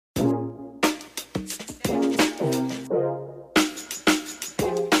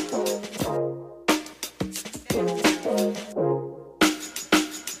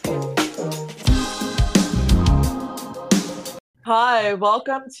Hi,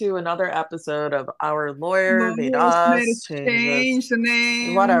 welcome to another episode of Our Lawyer Made Lawyers made Us us Changes, change the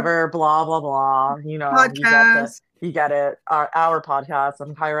name. whatever, blah blah blah. Podcast. You get it. Our podcast.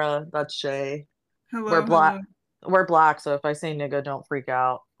 I'm Kyra. That's Shay. We're Hello, black. hello. We're black. So if I say nigga, don't freak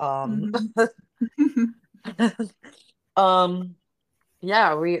out. Mhm. Um,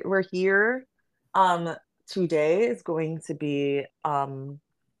 yeah, we're here. Um, Today is going to be our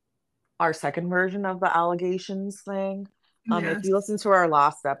second version of the allegations thing. If you Yes. listen to our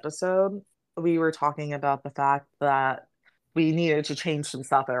last episode, we were talking about the fact that we needed to change some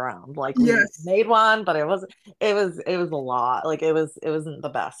stuff around. Like we Yes. made one, but it was a lot. Like it wasn't the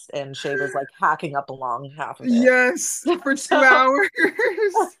best. And Shay was like hacking up along half of it. Yes. For two So hours.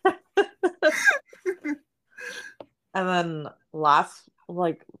 and then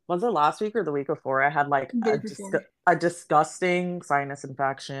was it last week or the week before? I had like The week before. a disgusting sinus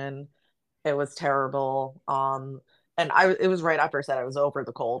infection. It was terrible. And it was right after I said I was over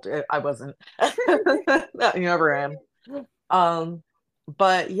the cold. I wasn't. You never am. Um,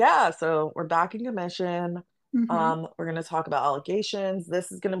 but yeah, so we're back in commission. Hmm. We're gonna talk about allegations.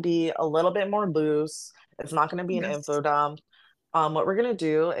 This is gonna be a little bit more loose. It's not gonna be an Yes. info dump. What we're gonna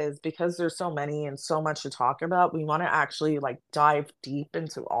do is because there's so many and so much to talk about, we want to actually like dive deep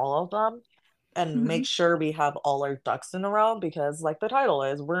into all of them and Hmm. make sure we have all our ducks in a row because like the title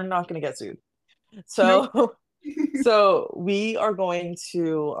is, we're not gonna get sued. Nope. So so we are going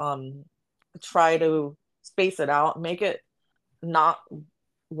to try to space it out, make it not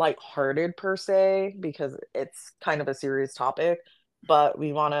lighthearted per se, because it's kind of a serious topic, but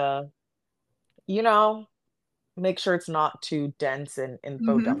we want to, you know, make sure it's not too dense and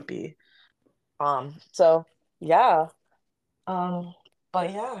info Hmm. dumpy. So yeah. Um,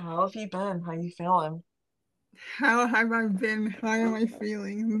 but yeah, how have you been? How you feeling? How have I been? How am I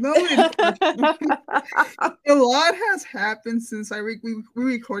feeling? Loaded question. A lot has happened since we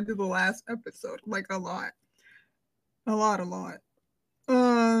recorded the last episode. Like a lot. A lot, a lot.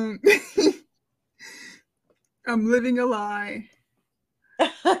 Um I'm living a lie. I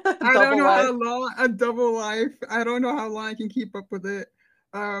don't Double know how life. long a double life. I don't know how long I can keep up with it.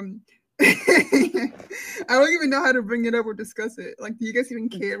 I don't even know how to bring it up or discuss it. Like, do you guys even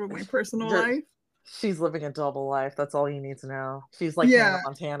care about my personal You're life? She's living a double life. That's all you need to know. She's like Hannah Yeah.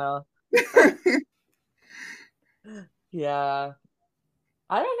 Montana. Yeah.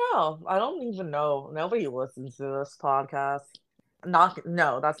 I don't know. I don't even know. Nobody listens to this podcast. Not,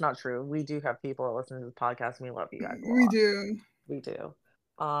 no, that's not true. We do have people that listen to this podcast and we love you guys a We lot. do. We do.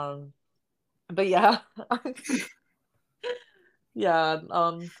 Um, but yeah, yeah.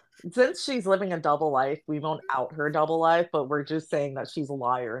 Since she's living a double life, we won't out her double life, but we're just saying that she's a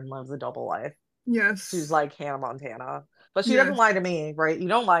liar and lives a double life. She's Yes. like Hannah Montana. But she doesn't Yes. lie to me, right? You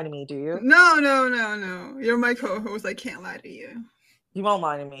don't lie to me, do you? No, no, no, no. You're my co-host. I can't lie to you. You won't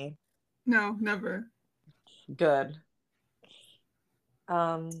lie to me. No, never. Good.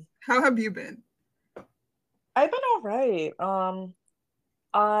 Um, How have you been? I've been all right.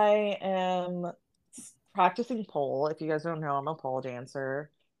 I am practicing pole. If you guys don't know, I'm a pole dancer.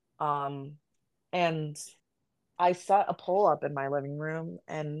 Um, and I set a pole up in my living room,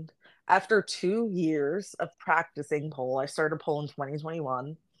 and after 2 years of practicing pole, I started pole in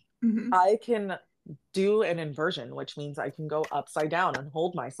 2021. Hmm. I can do an inversion, which means I can go upside down and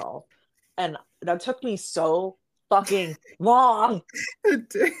hold myself. And that took me so fucking long.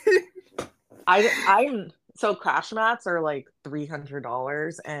 I'm so crash mats are like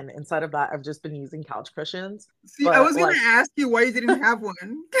 $300, and instead of that I've just been using couch cushions. See, I But was gonna like ask you why you didn't have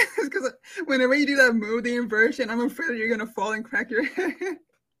one, because whenever you do that move, the inversion, I'm afraid that you're gonna fall and crack your head.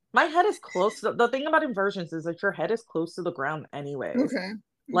 my head is close to the thing about inversions is that your head is close to the ground anyways. Okay,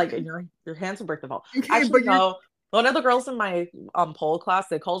 Like, okay, and your hands will break the ball. okay, Actually, but you're. no. One of the girls in my pole class,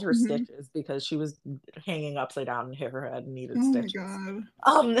 they called her Mhm. Stitches because she was hanging upside down and hit her head and needed Oh my stitches. god.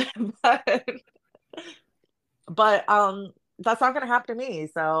 Um, but, but that's not gonna happen to me.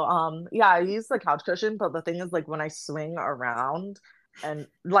 So yeah, I use the couch cushion, but the thing is like when I swing around and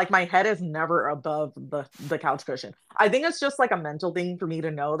like my head is never above the couch cushion. I think it's just like a mental thing for me to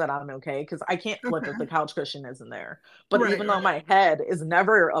know that I'm okay because I can't flip if the Okay. couch cushion isn't there. But Right, even though right. my head is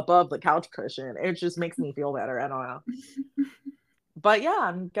never above the couch cushion, it just makes me feel better. I don't know. But yeah,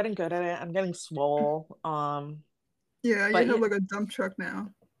 I'm getting good at it. I'm getting swole. Yeah, you But have yeah, like a dump truck now.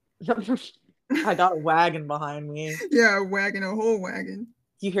 I got a wagon behind me. Yeah, a wagon, a whole wagon.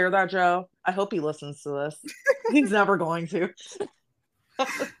 You hear that, Joe? I hope he listens to this. He's never going to.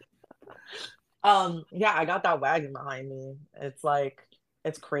 Yeah, I got that wagon behind me. It's like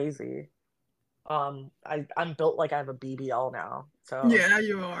it's crazy. I'm built like I have a BBL now. So Yeah,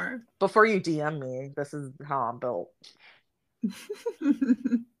 you are. before you DM me, this is how I'm built.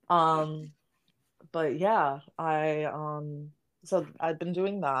 Um, but yeah, so I've been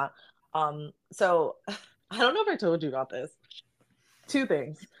doing that. So I don't know if I told you about this. Two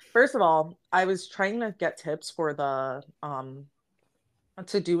things. First of all, I was trying to get tips for the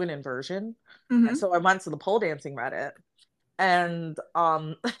to do an inversion. Hmm. So I went to the pole dancing Reddit and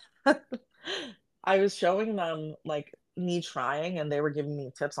I was showing them like me trying and they were giving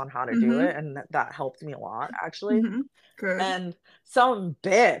me tips on how to do Hmm. it and that helped me a lot actually. Hmm. Good. And some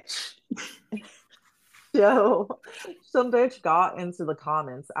bitch, yo, some bitch got into the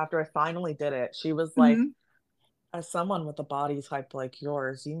comments after I finally did it. She was like, Hmm. as someone with a body type like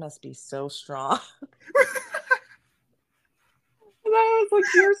yours, you must be so strong. And I was like,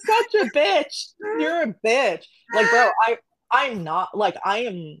 you're such a bitch. You're a bitch. Like, bro, I'm not like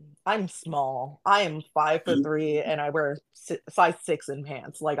I'm small. I am 5'3" and I wear size 6 in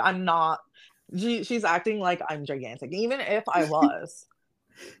pants. Like I'm not she's acting like I'm gigantic. Even if I was,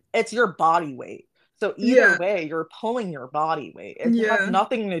 it's your body weight. So either Yeah. way, you're pulling your body weight. It has Yeah.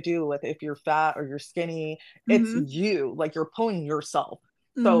 nothing to do with if you're fat or you're skinny. It's Hmm. you, like you're pulling yourself.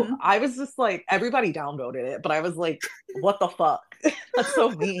 So Hmm. I was just like, everybody downvoted it, but I was like, what the fuck? That's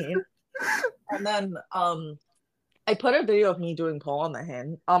so mean. And then I put a video of me doing pole on the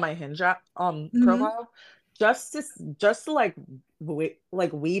hinge on my hinge app Hmm. profile just to just to like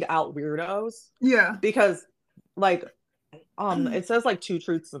weed out weirdos Yeah. because like it says like two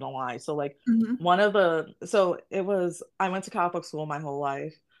truths and a lie. So like Hmm. one of the so it was I went to Catholic school my whole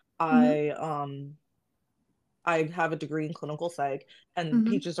life. Hmm. I have a degree in clinical psych and Hmm.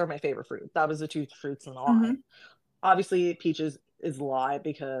 peaches are my favorite fruit. That was the two truths and a lie. Hmm. Obviously peaches is a lie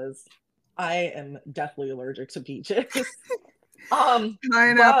because I am deathly allergic to peaches. But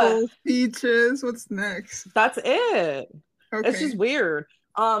Pineapples, peaches. What's next? that's it. It's just Okay. weird.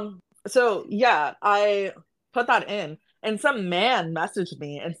 So yeah, I put that in, and some man messaged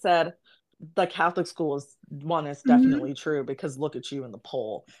me and said the Catholic school is one is Hmm. definitely true because look at you in the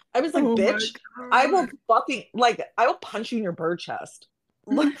poll. I was like, Oh my bitch, I will God. fucking like I will punch you in your bird chest.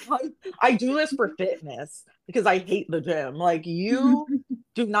 Like I do this for fitness because I hate the gym. Like you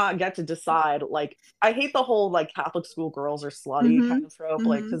do not get to decide. Like I hate the whole like Catholic school girls are slutty Hmm. kind of trope.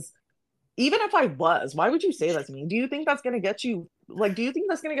 Like Hmm. because even if I was, why would you say that to me? Do you think that's gonna get you like do you think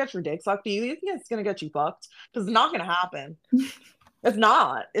that's gonna get your dick sucked? Do you think it's gonna get you fucked? Because it's not gonna happen. It's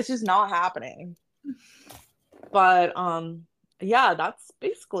not. It's just not happening. But yeah, that's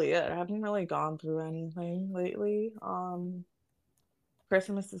basically it. I haven't really gone through anything lately.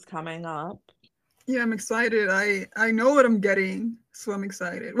 Christmas is coming up. Yeah, I'm excited. I know what I'm getting, so I'm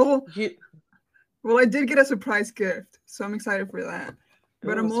excited. You Well, I did get a surprise gift, so I'm excited for that.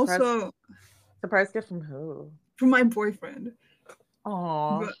 But ooh, I'm also surprise gift from who? from my boyfriend.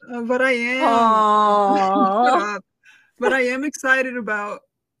 Aw. But I am shut Aw. up. But I am excited about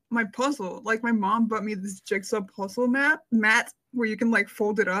my puzzle. Like my mom bought me this jigsaw puzzle mat where you can like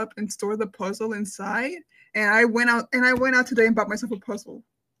fold it up and store the puzzle inside. And I went out today and bought myself a puzzle.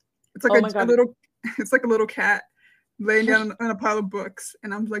 It's like Oh my a God. little it's like a little cat laying down on a pile of books,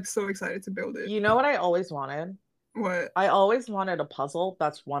 and I'm like so excited to build it. You know what I always wanted? What? I always wanted a puzzle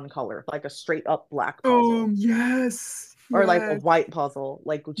that's one color, like a straight up black Oh puzzle. yes, Or like a yes, white puzzle,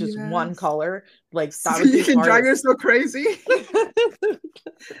 like just one yes. color. Like that So would you be can drive hardest. yourself crazy.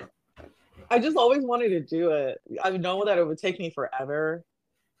 I just always wanted to do it. I know that it would take me forever.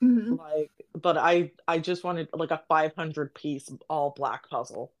 Mhm. Like, but I just wanted like a 500 piece all black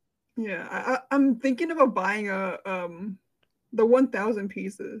puzzle. Yeah, I'm thinking about buying a the 1,000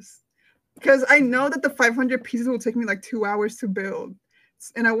 pieces because I know that the 500 pieces will take me like 2 hours to build,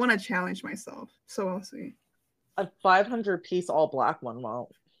 and I want to challenge myself. So I'll see. A 500 piece all black one won't.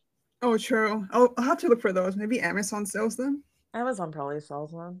 Oh, true. I'll have to look for those. Maybe Amazon sells them. Amazon probably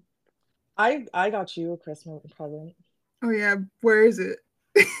sells one. I got you a Christmas present. Oh yeah, where is it?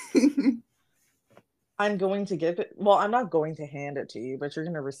 I'm going to give it, well, I'm not going to hand it to you, but you're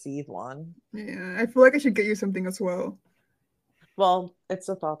going to receive one. Yeah, I feel like I should get you something as well. Well, it's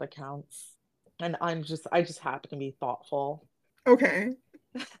a thought that counts. And I just happen to be thoughtful. Okay,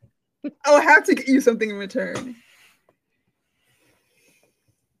 I'll have to get you something in return.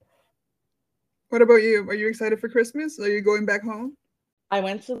 What about you? Are you excited for Christmas? Are you going back home? I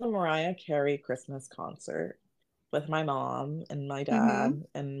went to the Mariah Carey Christmas concert with my mom and my Mm-hmm. dad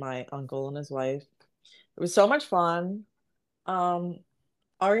and my uncle and his wife. It was so much fun. Um,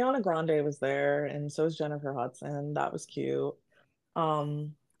 Ariana Grande was there, and so was Jennifer Hudson. That was cute.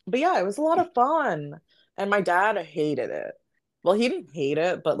 But yeah, it was a lot of fun. And my dad hated it. Well, he didn't hate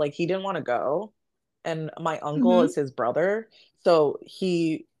it, but like he didn't want to go. And my uncle Mm-hmm. is his brother.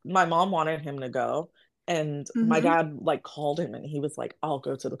 My mom wanted him to go. And my Mm-hmm. dad like called him and he was like, I'll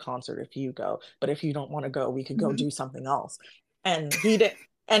go to the concert if you go, but if you don't want to go, we could go Mm-hmm. do something else. And he did,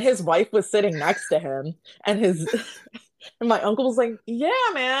 and his wife was sitting next to him, and his and my uncle was like, yeah,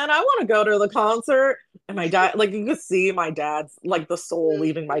 man, I want to go to the concert. And my dad, like, you could see my dad's like the soul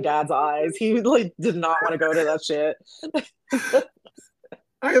leaving my dad's eyes. He like did not want to go to that shit.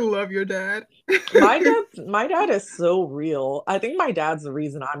 I love your dad. My dad is so real. I think my dad's the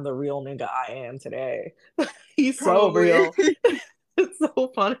reason I'm the real nigga I am today. He's so Probably. real. It's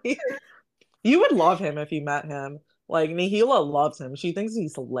so funny. You would love him if you met him. Like Nihila loves him. She thinks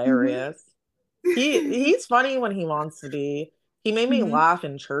he's Mm-hmm. hilarious. He's funny when he wants to be. He made me Mm-hmm. laugh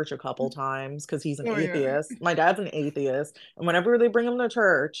in church a couple times because he's an Oh yeah. atheist. My dad's an atheist, and whenever they bring him to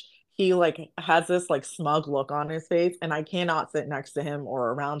church, he like has this like smug look on his face, and I cannot sit next to him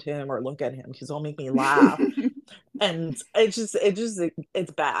or around him or look at him because it'll make me laugh. And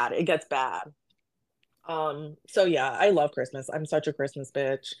it's bad. It gets bad. So yeah, I love Christmas. I'm such a Christmas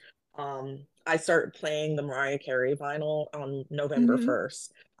bitch. I start playing the Mariah Carey vinyl on November Mm-hmm.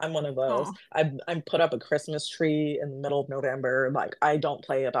 1st. I'm one of those. Oh. I'm put up a Christmas tree in the middle of November. Like I don't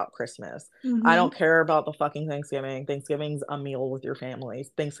play about Christmas. I Mm-hmm. don't care about the fucking Thanksgiving. Thanksgiving's a meal with your family.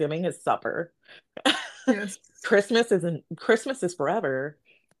 Thanksgiving is supper. Yes. Christmas is forever.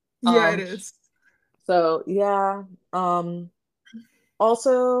 Yeah, it Um, is. so yeah. Um,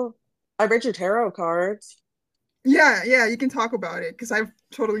 Also, I read your tarot cards. Yeah, yeah, you can talk about it because I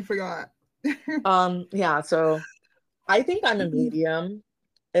totally forgot. Yeah, so I think I'm a medium.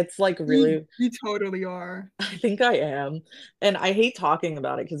 It's like you really, you totally are. I think I am. And I hate talking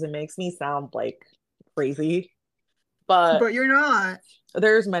about it because it makes me sound like crazy. But But you're not.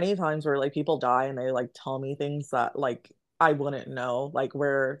 there's many times where like people die and they like tell me things that like I wouldn't know, like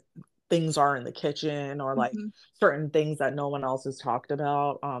where things are in the kitchen or like Mm-hmm. certain things that no one else has talked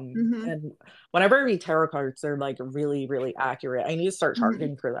about. Mm-hmm. And whenever I read tarot cards, they're like really, really accurate. I need to start Mm-hmm.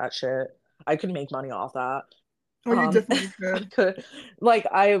 charging for that shit. I could make money off that. Oh, you definitely I could. could, like,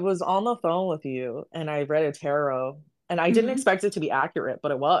 I was on the phone with you and I read a tarot and I didn't Mm-hmm. expect it to be accurate,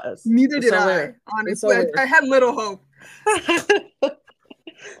 but it was. Neither It's did so weird. I. It's Honestly, so I weird. had little hope,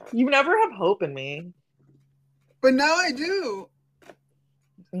 You never have hope in me. but now I do.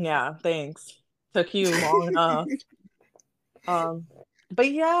 Yeah, thanks. Took you long enough. Um,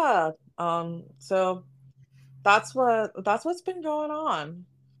 but yeah, so that's what's been going on.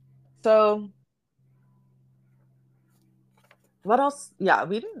 So what else? Yeah,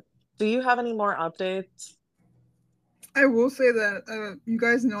 we didn't. Do you have any more updates? I will say that you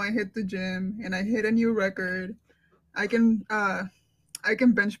guys know I hit the gym and I hit a new record. I can uh I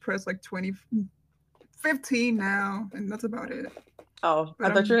can bench press like 15 now, and that's about it. Oh, I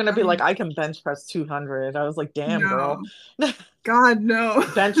But thought you were gonna be like, I'm I can bench press 200. I was like, damn, girl. no, God no.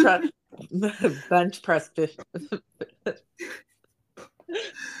 Bench press, bench press 50,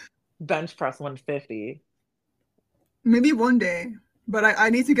 bench press 150. Maybe one day, but I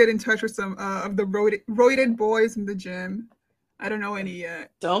need to get in touch with some of the roided boys in the gym. I don't know any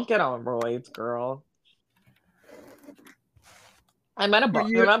yet. Don't get on roids, girl. But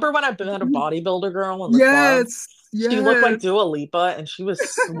you, remember when I met a bodybuilder girl in the club? yes, She looked like yes, Dua Lipa and she was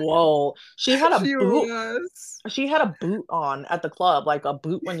swole. she was. She had a boot on at the club, like a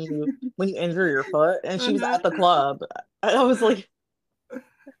boot when you injure your foot, and she was Uh-huh. at the club. I was like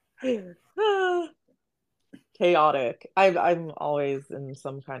chaotic. I'm always in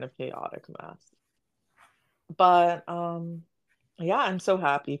some kind of chaotic mess. But yeah, I'm so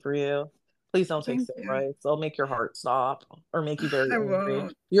happy for you. Please don't take Thank you. steroids. They'll make your heart stop or make you very I angry.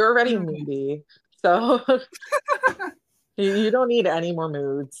 won't. You're I already won't. moody. So you don't need any more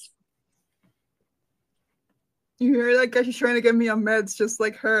moods. You hear that guy? She's trying to get me on meds just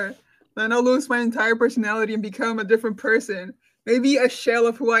like her. Then I'll lose my entire personality and become a different person. Maybe a shell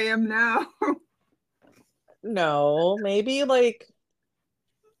of who I am now. No, maybe like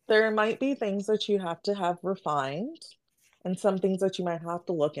there might be things that you have to have refined and some things that you might have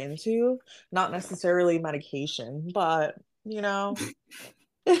to look into, not necessarily medication, but you know,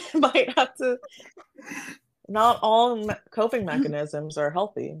 it might have to, not all coping mechanisms are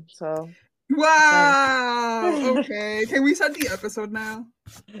healthy. So, sorry. Wow. Okay. Can we start the episode now?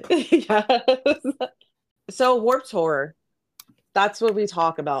 Yes. So, Warped Tour, that's what we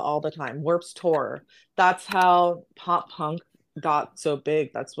talk about all the time. Warped Tour. That's how pop punk got so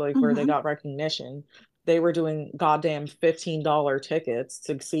big. That's like where they Mm-hmm. got recognition. They were doing goddamn $15 tickets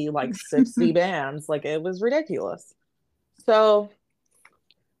to see like 60 bands. Like it was ridiculous. So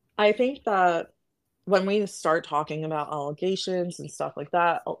I think that when we start talking about allegations and stuff like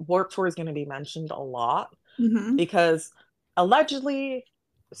that, Warped Tour is going to be mentioned a lot Mm-hmm. because allegedly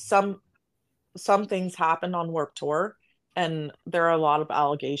some some things happened on Warped Tour, and there are a lot of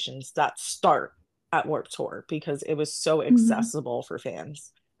allegations that start at Warped Tour because it was so Mhm. accessible for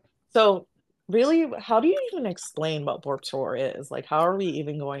fans. So, really, how do you even explain what Warped Tour is? Like, how are we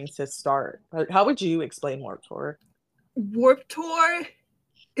even going to start? How would you explain Warped Tour? Warp Tour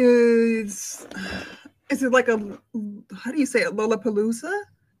is is it like a, how do you say it, Lollapalooza, It's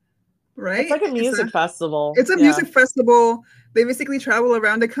right? like a Is that, music festival. it's a Yeah. music festival. They basically travel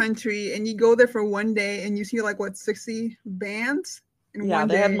around the country, and you go there for one day, and you see like what, 60 bands in Yeah, one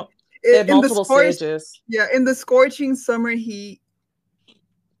day. they had In the multiple scorch, stages yeah, in the scorching summer heat,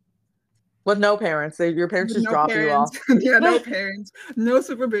 with no parents. Your parents with just no drop you parents. off. Yeah, no parents, no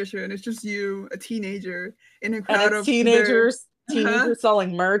supervision. It's just you, a teenager, in a And crowd it's of either, uh-huh, teenagers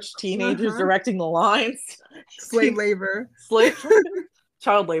selling merch, teenagers uh-huh, directing the lines, slave labor. slave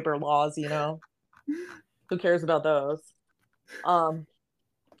child labor laws, you know. Who cares about those? Um,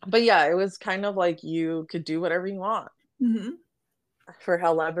 but yeah, it was kind of like you could do whatever you want Hmm. for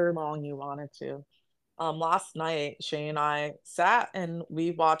however long you wanted to. Last night, Shay and I sat and we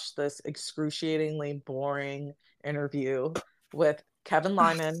watched this excruciatingly boring interview with Kevin Oh,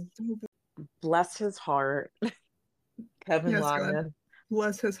 Lyman. so Bless his heart. Kevin yes, God Lyman.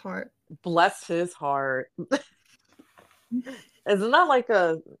 bless his heart. Bless his heart. Isn't that like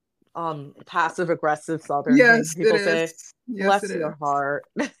a passive aggressive southern thing Yes, it people is. say? Yes, it Bless your is. heart.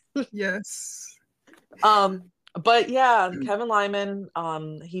 Yes. But yeah, Kevin Lyman,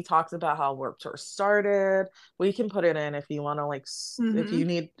 he talks about how Warped Tour started. We can put it in if you want to like if Mm-hmm. you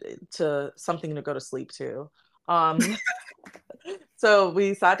need to something to go to sleep to. Um, so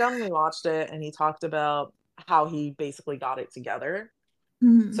we sat down and we watched it, and he talked about how he basically got it together.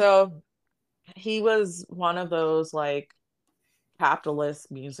 Mm-hmm. So he was one of those like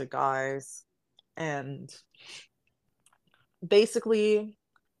capitalist music guys, and basically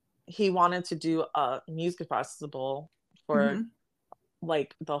he wanted to do a music festival for Mm-hmm.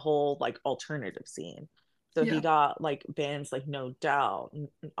 like the whole like alternative scene. So he Yeah. got like bands like No Doubt,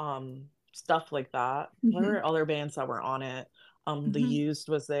 stuff like that. What Mm-hmm. were other bands that were on it? The Mm-hmm. Used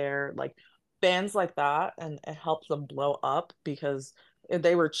was there, like bands like that, and it helped them blow up because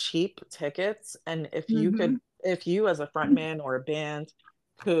they were cheap tickets, and Mm-hmm. if you as a frontman or a band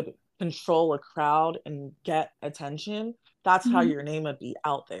could control a crowd and get attention, that's how Mm-hmm. your name would be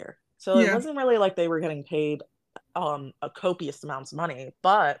out there. So it Yeah. wasn't really like they were getting paid a copious amounts of money,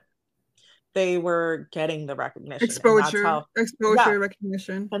 but they were getting the recognition. And that's Exposure, how, yeah, exposure,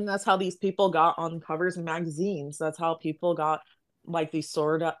 recognition. and that's how these people got on covers of magazines. That's how people got like these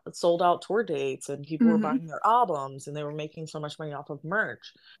sold out tour dates, and people were Mm-hmm. buying their albums, and they were making so much money off of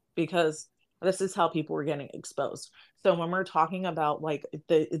merch because this is how people were getting exposed. So when we're talking about like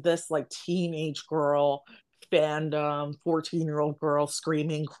this like teenage girl fandom, 14-year-old girl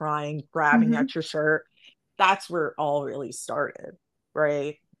screaming, crying, grabbing Mm-hmm. at your shirt, that's where it all really started,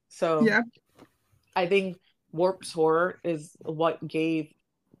 right? So Yeah. I think Warped Tour is what gave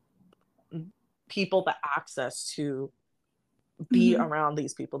people the access to be Mm-hmm. around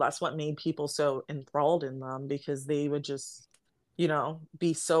these people. That's what made people so enthralled in them because they would just,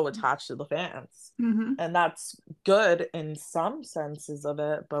 be so attached to the fans. Mm-hmm. And that's good in some senses of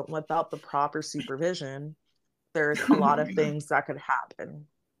it, but without the proper supervision, there's a Oh lot no, of yeah. things that could happen.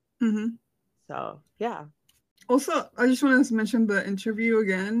 Mm-hmm. So, yeah. Also, I just want to mention the interview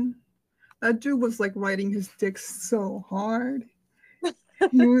again. That dude was like riding his dick so hard.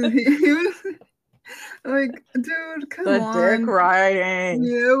 He was like, dude, come The dick on. riding.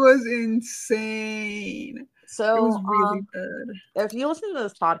 Yeah, it was insane. It was So, really bad. if you listen to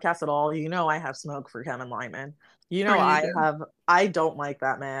this podcast at all, you know I have smoke for Kevin Lyman. You Oh know yeah, you did. I don't like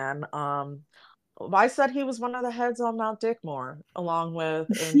that man. I said he was one of the heads on Mount Dickmore, along with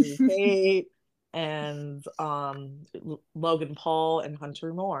Andrew Tate and Logan Paul and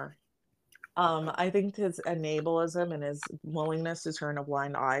Hunter Moore. I think his enablism and his willingness to turn a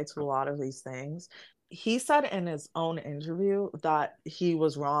blind eye to a lot of these things. He said in his own interview that he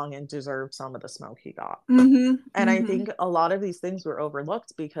was wrong and deserved some of the smoke he got. Mm-hmm. And I Mm-hmm. think a lot of these things were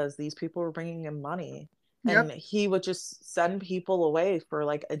overlooked because these people were bringing him money. And Yep. he would just send people away for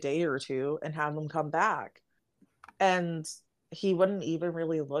like a day or two and have them come back. And he wouldn't even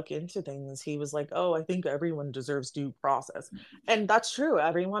really look into things. He was like, oh, I think everyone deserves due process. And that's true.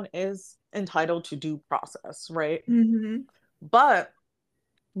 Everyone is entitled to due process, right? Mm-hmm. But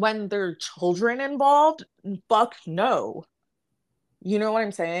when there are children involved, fuck no. You know what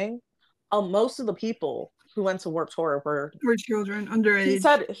I'm saying? Most of the people who went to Warped Tour were We're children,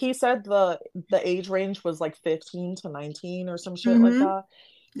 underage. he said the age range was like 15 to 19 or some shit like Mm-hmm. that.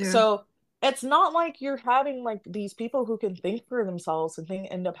 Yeah. So it's not like you're having like these people who can think for themselves and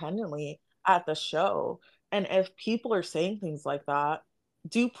think independently at the show. And if people are saying things like that,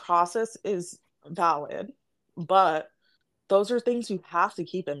 due process is valid, but those are things you have to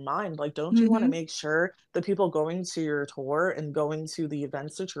keep in mind. Like, don't you want to Mm-hmm. make sure the people going to your tour and going to the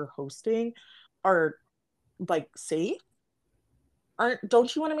events that you're hosting are like safe?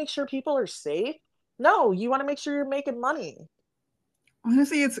 Don't you want to make sure people are safe? No, you want to make sure you're making money.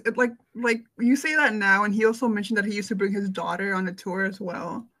 Honestly, like you say that now, and he also mentioned that he used to bring his daughter on the tour as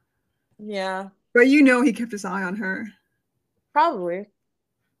well. Yeah, But you know, he kept his eye on her. probably.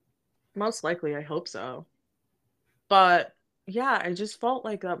 Most likely, I hope so. But yeah, I just felt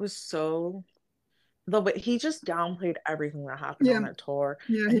like that was so the way he just downplayed everything that happened Yeah, on that tour.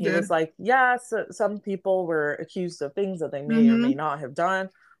 yeah, And he he did. was like, yes, some people were accused of things that they may or Mm-hmm. may not have done.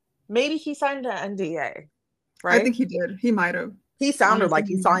 Maybe he signed an NDA, I right? think he did. He might have. He sounded Honestly, like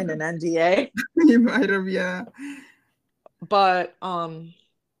he he might signed have. an NDA. He might have. Yeah. But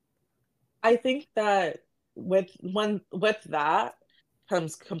I think that with that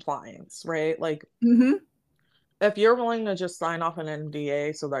comes compliance, right? Like Mm-hmm. if you're willing to just sign off an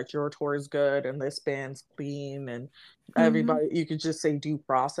NDA so that your tour is good and this band's clean and Mm-hmm. everybody you could just say due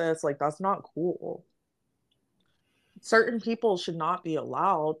process, like that's not cool. Certain people should not be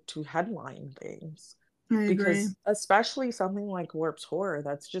allowed to headline things I agree. because especially something like Warped Tour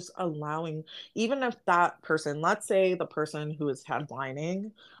that's just allowing, even if that person, let's say the person who is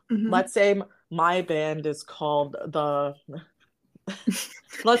headlining, Mm-hmm. let's say my band is called the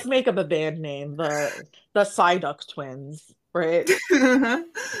let's make up a band name, the Psyduck Twins, right? Uh-huh.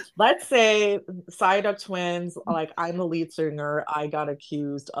 Let's say Psyduck Twins, like I'm the lead singer, I got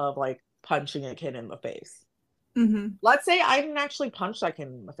accused of like punching a kid in the face. Mm-hmm. Let's say I didn't actually punch that kid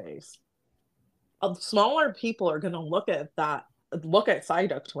in the face. Smaller people are gonna look at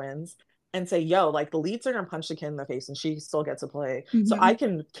Psyduck Twins and say, yo, like the lead singer punched a kid in the face and she still gets to play. So Mm-hmm. I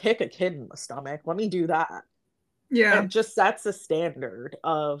can kick a kid in the stomach. Let me do that. Yeah. It just sets a standard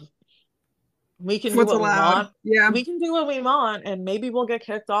of we can do What's what we allowed? want. Yeah. We can do what we want, and maybe we'll get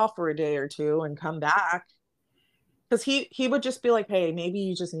kicked off for a day or two and come back. Because he would just be like, hey, maybe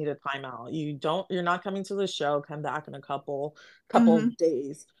you just need a timeout. You're not coming to the show, come back in a couple Mm-hmm. of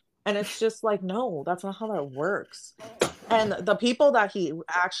days. And it's just like, no, that's not how that works. And the people that he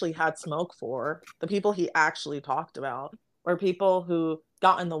actually had smoke for, the people he actually talked about, were people who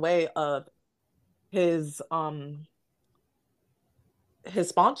got in the way of his um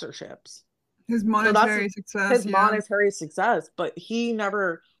his sponsorships. His So that's monetary success. his Yeah. monetary success, but he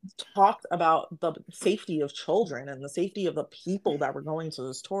never talked about the safety of children and the safety of the people that were going to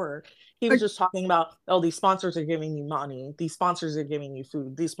this tour. He was Like, just talking about, oh, these sponsors are giving you money, these sponsors are giving you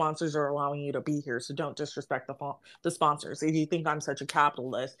food, these sponsors are allowing you to be here, so don't disrespect the sponsors. If you think I'm such a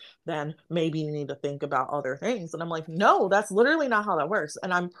capitalist, then maybe you need to think about other things. And I'm like, no, that's literally not how that works.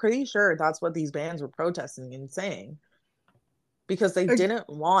 And I'm pretty sure that's what these bands were protesting and saying because like,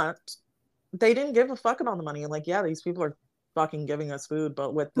 they didn't give a fuck about the money. Like, yeah, these people are fucking giving us food,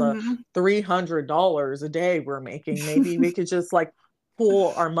 but with the mhm. $300 a day we're making, maybe we could just like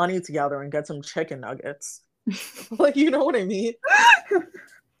pool our money together and get some chicken nuggets. Like, you know what I mean?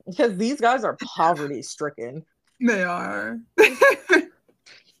 Because these guys are poverty stricken. They are.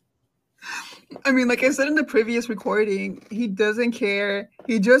 I mean, like I said in the previous recording, he doesn't care.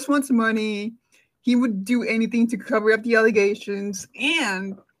 He just wants money. He would do anything to cover up the allegations.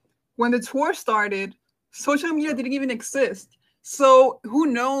 And when the tour started, social media didn't even exist. So who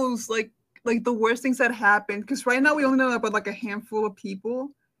knows, like the worst things that happened? Because right now we only know about like a handful of people.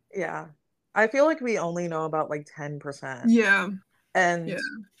 Yeah. I feel like we only know about like 10%. Yeah, yeah. And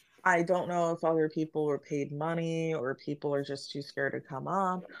I don't know if other people were paid money or people are just too scared to come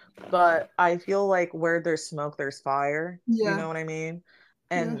up, but I feel like where there's smoke, there's fire. You Yeah, know what I mean?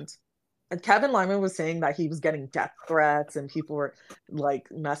 yeah. And Kevin Lyman was saying that he was getting death threats and people were like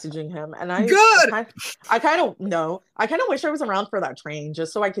messaging him. And Good. I kind of wish I was around for that train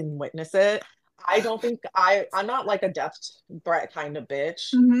just so I can witness it. I don't think I'm not like a death threat kind of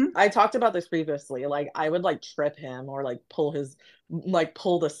bitch. Mm-hmm. I talked about this previously. Like I would like trip him or like pull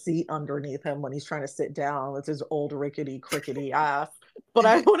the seat underneath him when he's trying to sit down with his old rickety crickety ass. But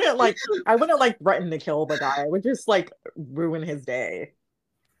I wouldn't like threaten to kill the guy. I would just like ruin his day.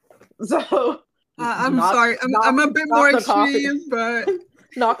 So I'm sorry. I'm a bit knock more the coffee extreme, but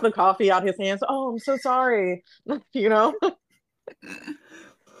knock the coffee out his hands. Oh, I'm so sorry. You know?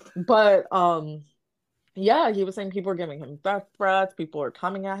 But yeah, he was saying people are giving him death threats, people are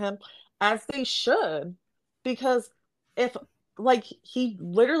coming at him as they should, because if like he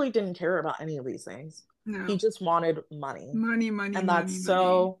literally didn't care about any of these things. He no. just wanted money. Money, money, And money, that's money.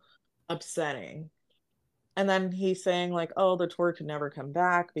 so upsetting. And then he's saying like, oh, the tour could never come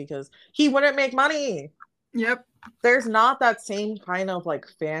back because he wouldn't make money. Yep. There's not that same kind of like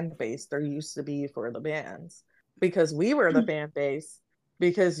fan base there used to be for the bands because we were the fan base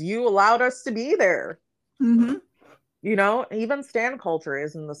because you allowed us to be there. Mm-hmm. You know, even stan culture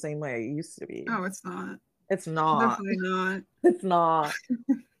isn't the same way it used to be. Oh, it's not. It's not. Definitely not. It's not.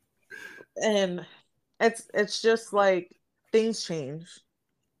 And it's just like things change.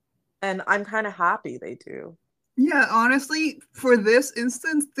 And I'm kind of happy they do. Yeah, honestly, for this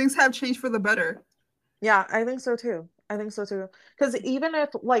instance, things have changed for the better. Yeah, I think so too. I think so too. Because even if,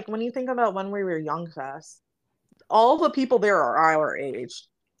 like, when you think about when we were Young Fest, all the people there are our age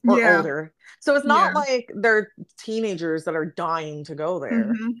or Yeah, older. So it's yeah. not like they're teenagers that are dying to go there.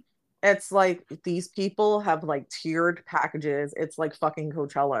 Mm-hmm. It's like these people have like tiered packages. It's like fucking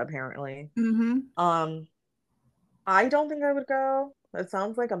Coachella, apparently. Mm-hmm. Um, I don't think I would go. It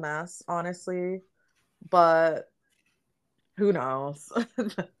sounds like a mess, honestly, but who knows?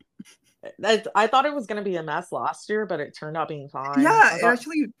 I thought it was going to be a mess last year, but it turned out being fine. Yeah, I thought,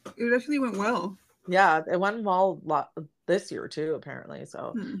 it actually went well. yeah, it went well this year too, apparently.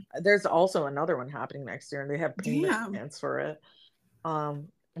 So Hmm. there's also another one happening next year, and they have payment Damn. plans for it. Um,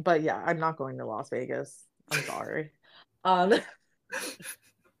 but yeah, I'm not going to Las Vegas. I'm sorry. Um,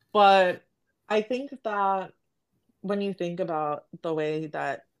 but I think that when you think about the way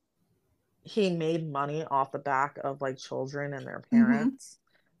that he made money off the back of like children and their Mm-hmm. parents,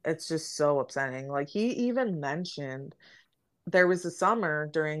 it's just so upsetting. Like he even mentioned there was a summer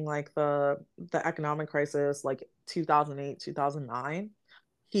during like the economic crisis, like 2008, 2009.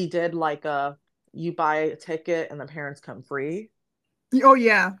 He did like a you buy a ticket and the parents come free. Oh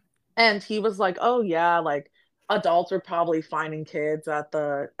yeah. And he was like, "Oh yeah, like adults are probably finding kids at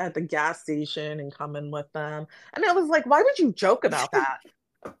the gas station and coming with them." And I was like, "Why would you joke about that?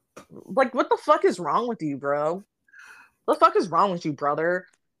 Like, what the fuck is wrong with you, bro? What the fuck is wrong with you, brother?"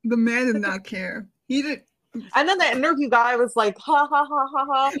 The man did not care. He did. And then the interview guy was like, "Ha ha ha ha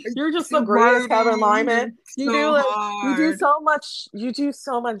ha! You're just the greatest, Kevin Lyman. Working so hard. You do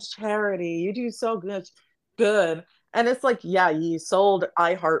so much charity. You do so good." And it's like, yeah, you sold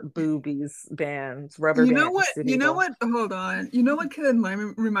I Heart Boobies bands, rubber You know bands what? to You know people. what? Hold on. You know what Kevin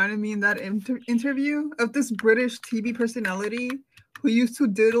Lyman reminded me in that interview of this British TV personality who used to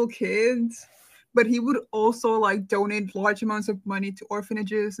diddle kids, but he would also like donate large amounts of money to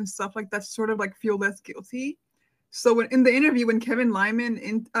orphanages and stuff like that, sort of like feel less guilty. So in the interview, when Kevin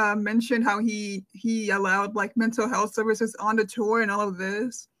Lyman mentioned how he allowed like mental health services on the tour and all of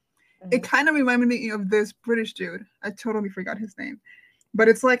this, it Mhm. kind of reminded me of this British dude. I totally forgot his name, but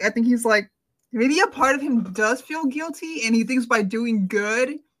it's like I think he's like maybe a part of him does feel guilty, and he thinks by doing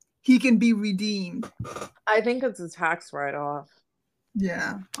good he can be redeemed. I think it's a tax write-off.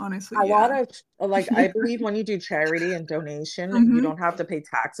 Yeah, honestly, A lot yeah. of like I believe when you do charity and donation, you Mm-hmm. don't have to pay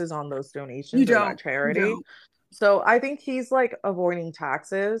taxes on those You donations or that don't. You charity. don't. So I think he's like avoiding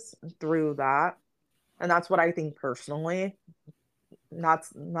taxes through that. And that's what I think personally.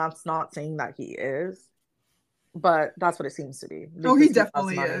 That's not saying that he is, but that's what it seems to be Oh, he because he loves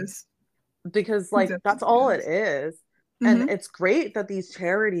definitely money. is. Because He like that's definitely all it is. is. And Mm-hmm. it's great that these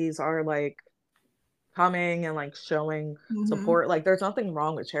charities are like coming and like showing Mm-hmm. support. Like there's nothing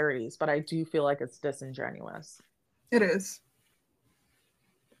wrong with charities, but I do feel like it's disingenuous. It is.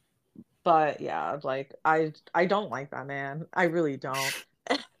 But yeah, like I don't like that man. I really don't.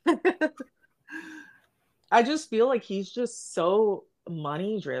 I just feel like he's just so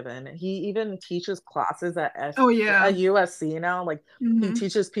money driven. He even teaches classes Oh yeah. at USC now. Like he Mm-hmm.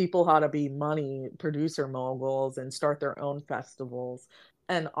 teaches people how to be money producer moguls and start their own festivals.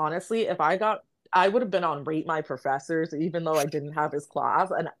 And honestly, if I would have been on Rate My Professors, even though I didn't have his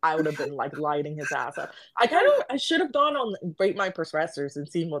class, and I would have been like lighting his ass up. I should have gone on Rate My Professors and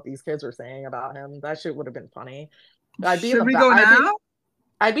seen what these kids were saying about him. That shit would have been funny. I'd be in the Should we back. go now?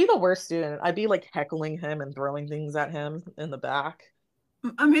 I'd be the worst student. I'd be like heckling him and throwing things at him in the back.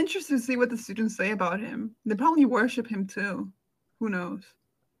 I'm interested to see what the students say about him. They probably worship him too. Who knows?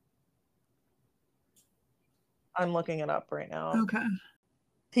 I'm looking it up right now. Okay.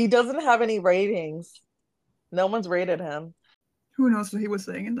 He doesn't have any ratings. No one's rated him. Who knows what he was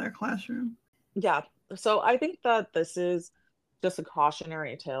saying in that classroom? Yeah. So I think that this is just a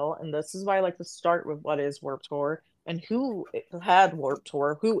cautionary tale. And this is why I like to start with what is Warped Tour and who had Warped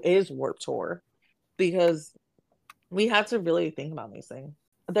Tour, who is Warped Tour, because we have to really think about these things.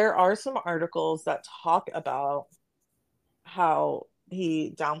 There are some articles that talk about how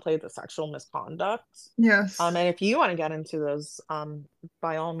he downplayed the sexual misconduct. Yes. And if you want to get into those,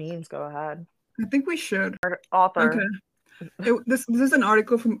 by all means, go ahead. I think we should. Author. Okay. This is an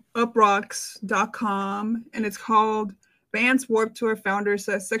article from uprocks.com, and it's called Band's Warped Tour Founder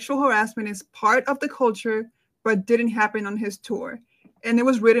Says Sexual Harassment is Part of the Culture but Didn't Happen on His Tour. And it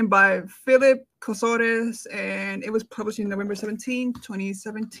was written by Philip Cosores, and it was published in November 17,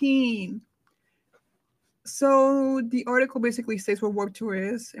 2017. So the article basically states what Warped Tour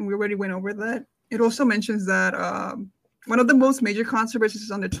is, and we already went over that. It also mentions that one of the most major controversies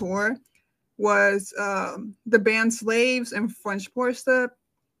on the tour was the band Slaves and French Step.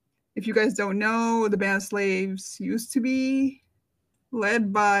 If you guys don't know, the band Slaves used to be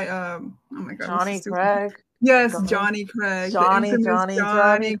led by oh my god, Johnny Craig. Yes, Johnny Craig, the infamous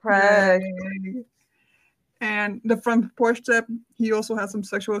Johnny Craig. And the Front Porch Step, he also has some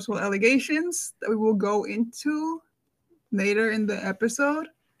sexual assault allegations that we will go into later in the episode.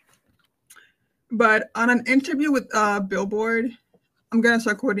 But on an interview with Billboard, I'm going to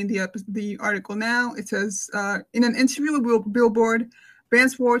start quoting the article now. It says, in an interview with Billboard,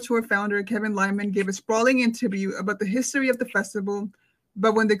 Band's Warped Tour founder Kevin Lyman gave a sprawling interview about the history of the festival,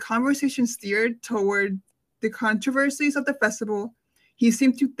 but when the conversation steered toward the controversies of the festival, he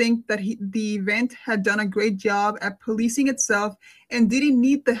seemed to think that the event had done a great job at policing itself and didn't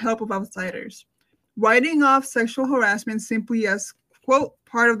need the help of outsiders. Writing off sexual harassment simply as, quote,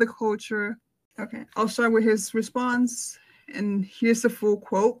 part of the culture. Okay, I'll start with his response, and here's the full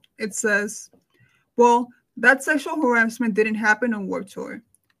quote. It says, well, that sexual harassment didn't happen on Warped Tour.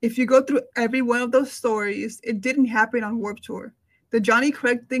 If you go through every one of those stories, it didn't happen on Warped Tour. The Johnny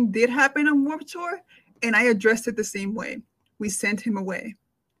Craig thing did happen on Warped Tour, and I addressed it the same way. We sent him away.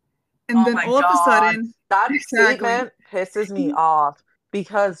 And then all of a sudden, that statement pisses me off,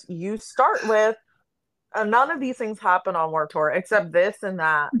 because you start with none of these things happen on Warped Tour except this and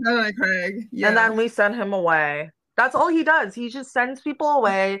that. Johnny Craig, yeah. And then we send him away. That's all he does. He just sends people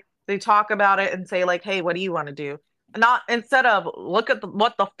away. They talk about it and say, like, hey, what do you want to do? Not instead of look at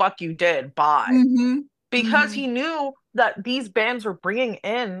what the fuck you did. Bye. Mm-hmm. Because he knew that these bands were bringing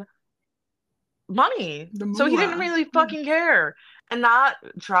in money. So he didn't really fucking care. And that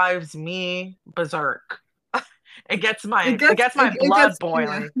drives me berserk. It gets my blood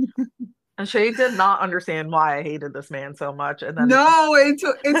boiling. Yeah. And Shay did not understand why I hated this man so much. And then no,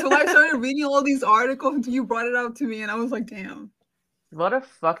 until I started reading all these articles until you brought it out to me, and I was like, damn. What a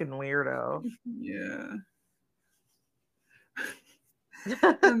fucking weirdo. Yeah.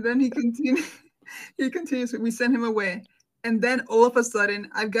 And then he continues, we send him away. And then all of a sudden,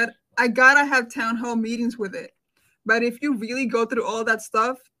 I gotta have town hall meetings with it. But if you really go through all that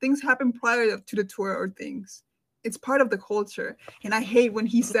stuff, things happen prior to the tour or things. It's part of the culture. And I hate when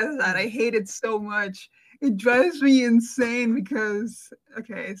he says that. I hate it so much. It drives me insane because,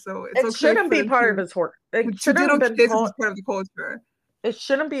 okay, so it's it shouldn't be part of his work. It shouldn't be part of the culture. It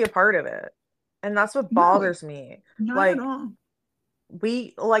shouldn't be a part of it. And that's what bothers me. Not at all.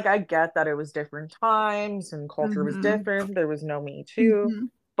 I get that it was different times and culture was different. There was no Me Too.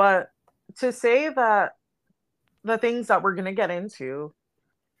 But to say that the things that we're going to get into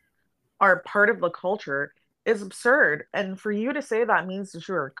are part of the culture is absurd. And for you to say that means that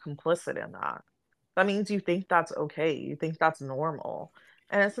you're complicit in that. That means you think that's okay. You think that's normal.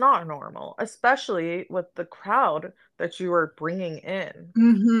 And it's not normal, especially with the crowd that you are bringing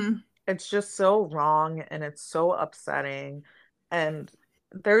in. It's just so wrong and it's so upsetting. And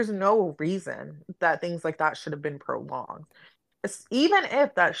there's no reason that things like that should have been prolonged. Even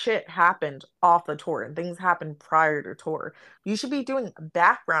if that shit happened off the tour and things happened prior to tour, you should be doing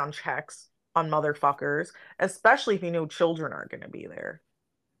background checks on motherfuckers, especially if you know children are going to be there.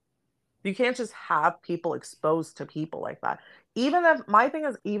 You can't just have people exposed to people like that. Even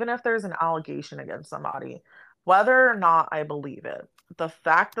if there's an allegation against somebody, whether or not I believe it, the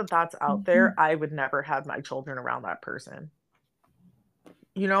fact that that's out there, I would never have my children around that person.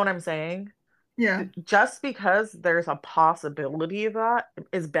 You know what I'm saying? Yeah. Just because there's a possibility of that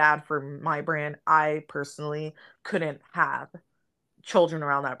is bad for my brand. I personally couldn't have children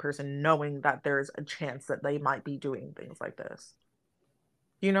around that person knowing that there's a chance that they might be doing things like this.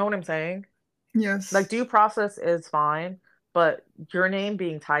 You know what I'm saying? Yes. Like, due process is fine, but your name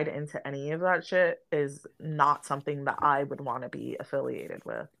being tied into any of that shit is not something that I would want to be affiliated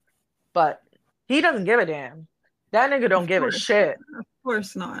with. But he doesn't give a damn. That nigga don't give a shit. Of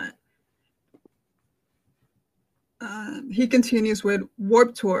course not. He continues with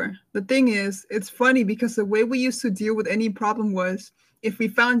Warped Tour. The thing is, it's funny because the way we used to deal with any problem was if we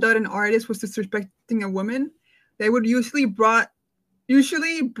found out an artist was disrespecting a woman, they would usually brought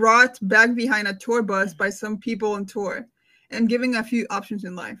back behind a tour bus by some people on tour and giving a few options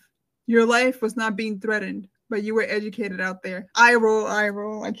in life. Your life was not being threatened, but you were educated out there. I roll,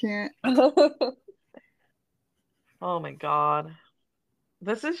 I can't. Oh my God.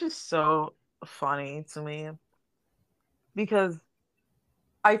 This is just so funny to me because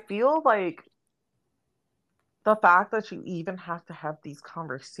I feel like the fact that you even have to have these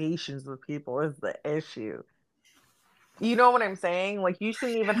conversations with people is the issue. You know what I'm saying? Like, you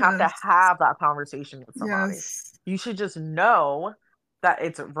shouldn't even have to Yes. have that conversation with somebody. Yes. You should just know that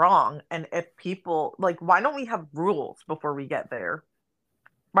it's wrong. And if people, like, why don't we have rules before we get there?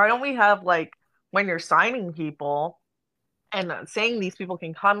 Why don't we have, like, when you're signing people and saying these people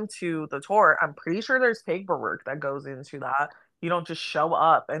can come to the tour, I'm pretty sure there's paperwork that goes into that. You don't just show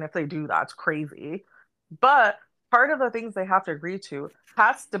up. And if they do, that's crazy. But part of the things they have to agree to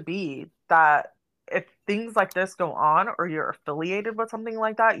has to be that if things like this go on or you're affiliated with something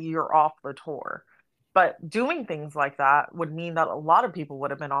like that, you're off the tour. But doing things like that would mean that a lot of people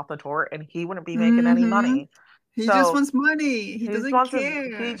would have been off the tour and he wouldn't be making any Mm-hmm. money. He just So wants money. He doesn't he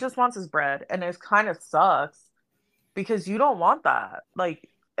care. just wants his bread and it kind of sucks because you don't want that. Like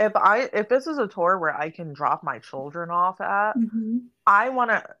if this is a tour where I can drop my children off at, Mm-hmm. I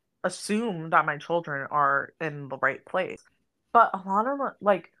want to assume that my children are in the right place. But a lot of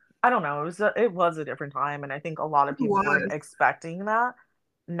like I don't know, it was a different time and I think a lot of It people weren't was. expecting that.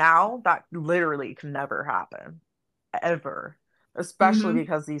 Now that literally can never happen ever, especially Mm-hmm.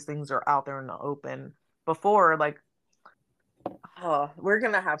 because these things are out there in the open. Before like we're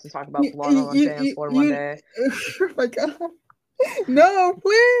gonna have to talk about blood on the dance floor one day. Oh my God. No,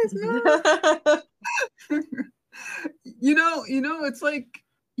 please, no. It's like,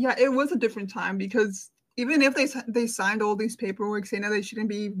 yeah, it was a different time because even if they signed all these paperwork saying that they shouldn't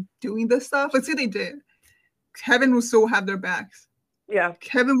be doing this stuff, let's say they did, Kevin would still have their backs. Yeah.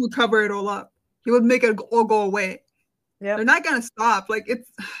 Kevin would cover it all up. He would make it all go away. They're Yep. not gonna stop. Like it's,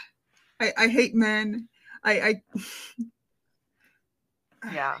 I hate men. I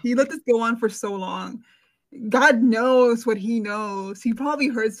Yeah. he let this go on for so long. God knows what he knows. He probably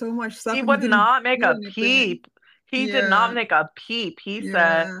heard so much He stuff and he would didn't not make do a anything. peep. He did not Yeah, make a peep. He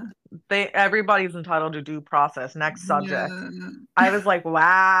said yeah, everybody's entitled to due process. Next subject. yeah. I was like,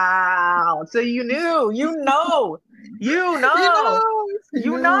 wow. So you knew, you He know, knows. He you knows.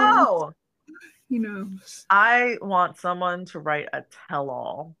 know. He knows. I want someone to write a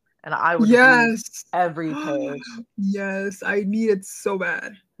tell-all and I would read Yes. every page. Yes, I need it so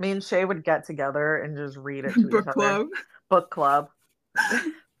bad. Me and Shay would get together and just read it to each Book other. club. Book club.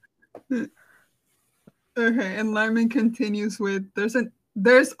 Okay, and Lyman continues with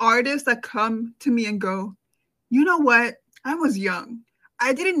there's artists that come to me and go, you know what? I was young.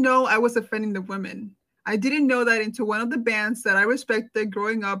 I didn't know I was offending the women. I didn't know that into one of the bands that I respected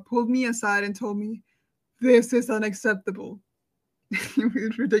growing up pulled me aside and told me, this is unacceptable.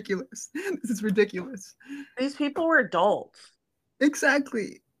 It's ridiculous. This is ridiculous. These people were adults.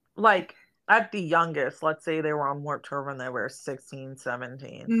 Exactly. Like at the youngest, let's say they were on Warped Tour when they were 16,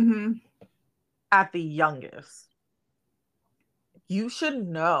 17. Mm-hmm. At the youngest, you should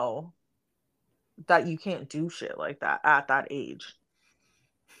know that you can't do shit like that at that age.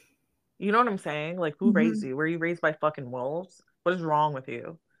 You know what I'm saying? Like, who raised Mm-hmm. you? Were you raised by fucking wolves? What is wrong with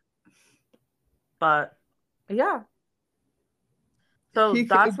you? But yeah, so He,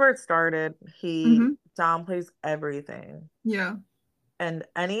 that's where it started. He mm-hmm. downplays everything. Yeah. And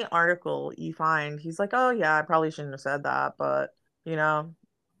any article you find, he's like, oh, yeah, I probably shouldn't have said that. But, you know,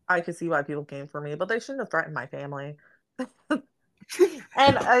 I could see why people came for me, but they shouldn't have threatened my family.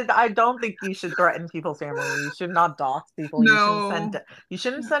 And I don't think you should threaten people's family. You should not dox people. No. You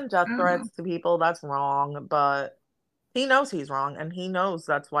shouldn't send death I don't know. threats to people. That's wrong. But he knows he's wrong, and he knows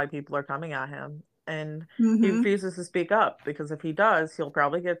that's why people are coming at him. And he Mm-hmm. refuses to speak up because if he does, he'll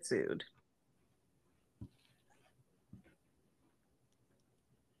probably get sued.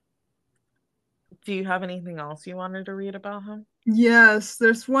 Do you have anything else you wanted to read about him? Yes,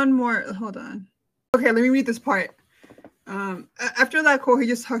 there's one more. Hold on. Okay, let me read this part. After that quote, he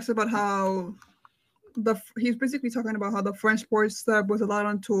just talks about how he's basically talking about how the French sports club was allowed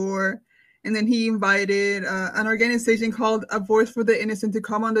on tour, and then he invited an organization called A Voice for the Innocent to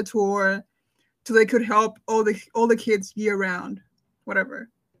come on the tour, so they could help all the kids year round, whatever.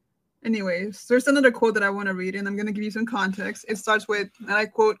 Anyways, there's another quote that I want to read, and I'm gonna give you some context. It starts with, and I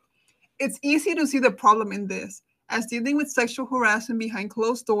quote, "It's easy to see the problem in this, as dealing with sexual harassment behind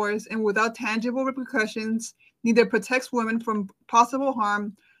closed doors and without tangible repercussions neither protects women from possible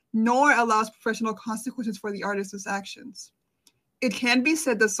harm nor allows professional consequences for the artist's actions. It can be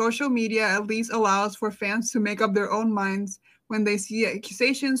said that social media at least allows for fans to make up their own minds when they see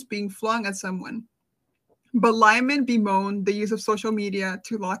accusations being flung at someone. But Lyman bemoaned the use of social media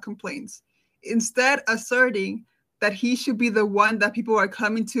to log complaints, instead asserting that he should be the one that people are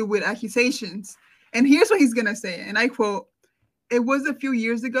coming to with accusations, And here's what he's gonna say, and I quote: "It was a few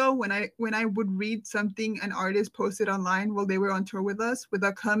years ago when I would read something an artist posted online while they were on tour with us,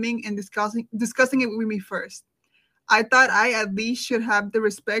 without coming and discussing it with me first. I thought I at least should have the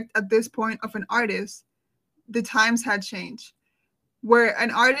respect at this point of an artist. The times had changed. Where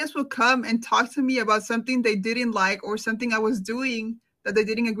an artist would come and talk to me about something they didn't like or something I was doing that they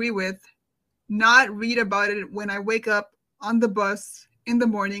didn't agree with, not read about it when I wake up on the bus in the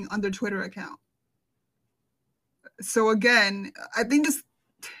morning on their Twitter account." So again, I think this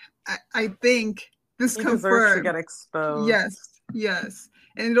He deserves to confirms, get exposed. yes,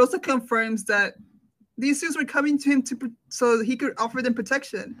 and it also confirms that these suits were coming to him so he could offer them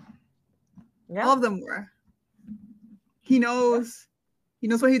protection. Yeah. All of them were. He knows. He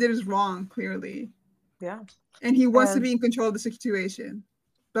knows what he did is wrong, clearly. Yeah. And he wants to be in control of the situation.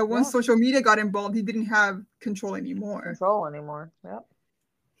 But once social media got involved, he didn't have control anymore. Yep.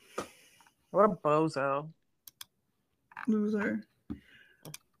 What a bozo. Loser.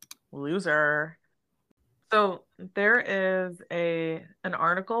 So there is an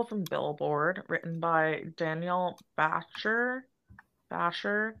article from Billboard written by Daniel Basher,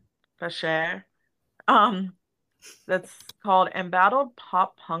 that's called "Embattled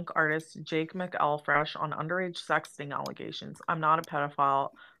Pop Punk Artist Jake McElfresh on Underage Sexting Allegations. I'm not a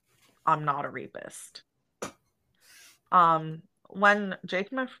pedophile. I'm not a rapist." When Jake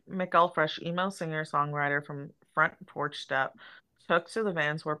McElfresh, emo singer-songwriter from Front Porch Step, took to the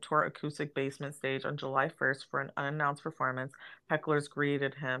Vans Warped Tour acoustic basement stage on July 1st for an unannounced performance, hecklers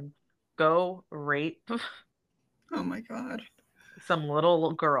greeted him, "Go rape Oh my God. some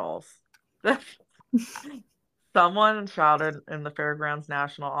little girls." Someone shouted in the fairground's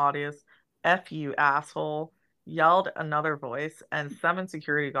national audience, "F you, asshole," yelled another voice, and 7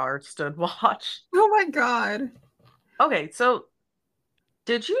 security guards stood watch. Oh my God. Okay, so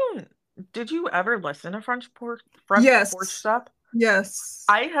did you ever listen to Front Yes. Porch Step? Yes.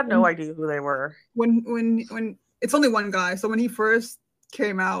 I had no idea who they were. When it's only one guy, so when he first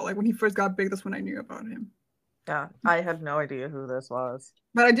came out, like when he first got big, that's when I knew about him. Yeah, I had no idea who this was.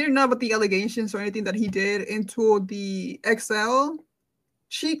 But I didn't know about the allegations or anything that he did until the XL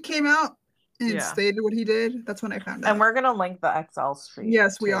sheet came out and stated what he did. That's when I found out. And we're gonna link the XL sheet.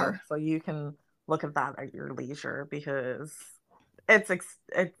 Yes, we are. So you can look at that at your leisure because it's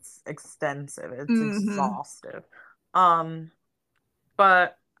extensive. It's exhaustive.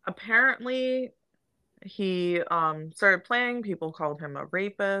 But apparently he started playing. People called him a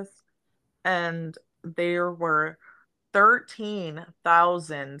rapist, and there were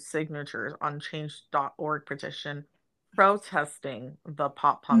 13,000 signatures on change.org petition protesting the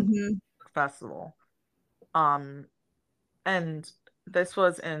pop punk festival. And this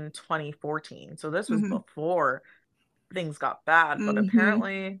was in 2014. So this was before things got bad. But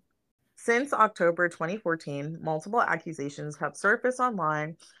apparently, since October 2014, multiple accusations have surfaced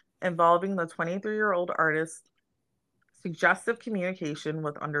online involving the 23-year-old artist, suggestive communication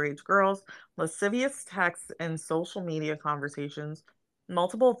with underage girls, lascivious texts and social media conversations,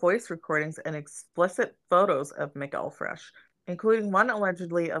 multiple voice recordings, and explicit photos of McElfresh, including one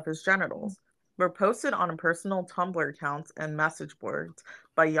allegedly of his genitals, were posted on personal Tumblr accounts and message boards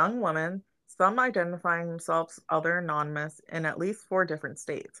by young women, some identifying themselves other anonymous, in at least 4 different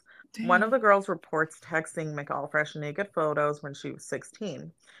states. Damn. One of the girls reports texting McElfresh naked photos when she was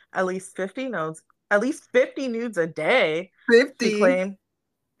 16. At least 50 nudes a day. 50.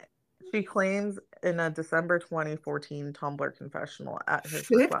 She claims in a December 2014 Tumblr confessional at his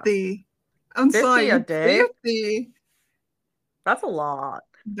 50. request. I'm 50 sorry, a day? 50. That's a lot.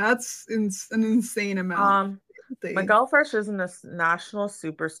 That's an insane amount. McElfresh is a national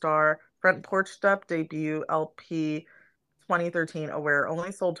superstar. Front Porch Step debut LP 2013 Aware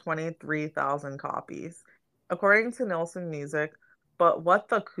only sold 23,000 copies. According to Nielsen Music, but what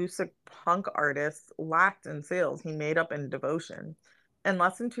the acoustic punk artist lacked in sales, he made up in devotion. In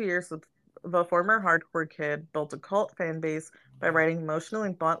less than 2 years, the former hardcore kid built a cult fan base by writing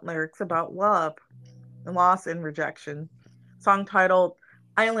emotionally blunt lyrics about love, loss, and rejection. Song titled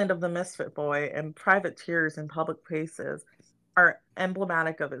 "Island of the Misfit Boy" and "Private Tears in Public Places" are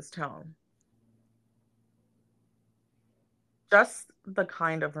emblematic of his tone. Just the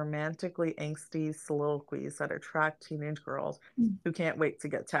kind of romantically angsty soliloquies that attract teenage girls who can't wait to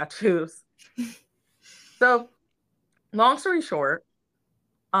get tattoos. So, long story short,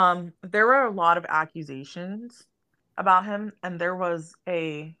 there were a lot of accusations about him, and there was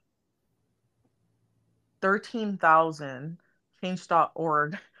a 13,000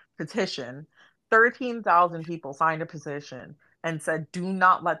 change.org petition. 13,000 people signed a petition and said, "Do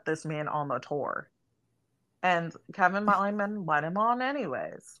not let this man on the tour." And Kevin Lyman let him on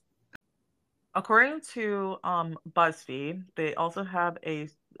anyways. According to BuzzFeed, they also have a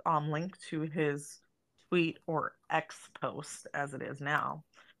link to his tweet or X post, as it is now,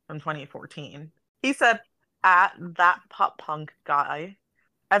 from 2014. He said, "At that pop punk guy,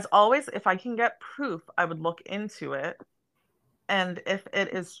 as always, if I can get proof, I would look into it. And if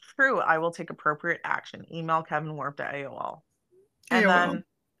it is true, I will take appropriate action. Email Kevin Warp to AOL." And AOL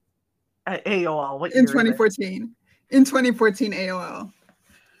then AOL, what in year is it? 2014. In 2014, AOL.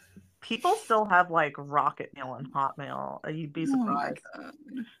 People still have like Rocket Mail and Hotmail. You'd be Oh my surprised.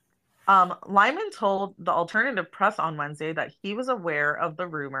 god. Lyman told the alternative press on Wednesday that he was aware of the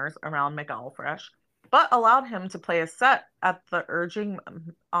rumors around McElfresh, but allowed him to play a set at the urging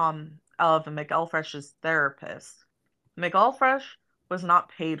of McElfresh's therapist. McElfresh was not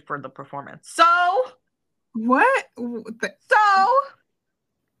paid for the performance. What? So,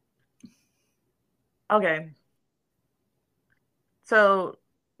 okay. So,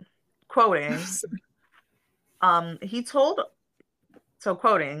 quoting, he told, so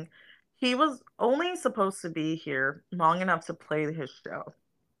quoting, he was only supposed to be here long enough to play his show.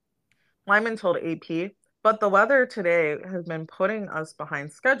 Lyman told AP, but the weather today has been putting us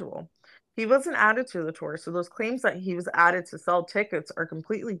behind schedule. He wasn't added to the tour, so those claims that he was added to sell tickets are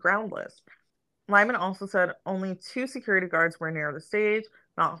completely groundless. Lyman also said only 2 security guards were near the stage,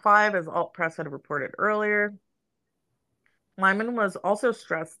 not 5, as Alt Press had reported earlier. Lyman was also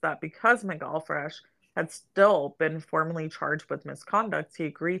stressed that because McElfresh had still been formally charged with misconduct, he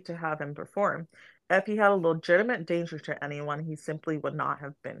agreed to have him perform. If he had a legitimate danger to anyone, he simply would not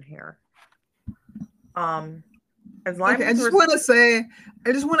have been here. As Okay, Lyman's I just want to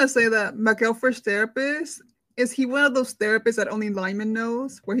say that McElfresh therapist, is he one of those therapists that only Lyman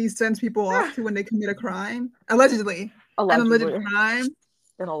knows, where he sends people off to when they commit a crime, allegedly, an alleged allegedly crime?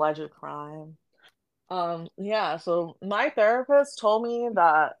 an alleged crime. Yeah, so my therapist told me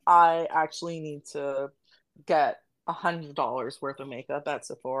that I actually need to get $100 worth of makeup at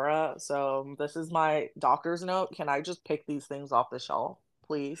Sephora. So this is my doctor's note. Can I just pick these things off the shelf,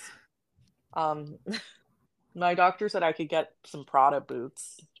 please? Um, my doctor said I could get some Prada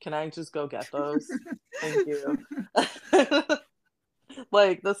boots. Can I just go get those? Thank you.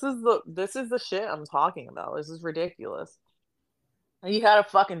 Like this is the shit I'm talking about. This is ridiculous. He had a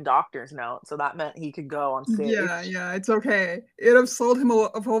fucking doctor's note, so that meant he could go on Yeah, stage. yeah, it's okay. It absolved him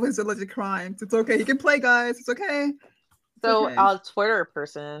of all his alleged crimes. It's okay. He can play, guys. It's okay. It's So, okay. a Twitter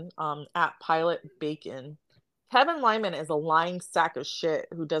person, at Pilot Bacon, Kevin Lyman is a lying sack of shit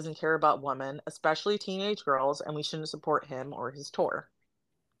who doesn't care about women, especially teenage girls, and we shouldn't support him or his tour.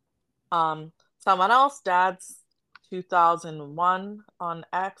 Someone else, Dad's 2001 on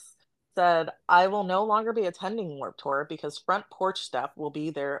X, said, "I will no longer be attending Warped Tour because Front Porch Steph will be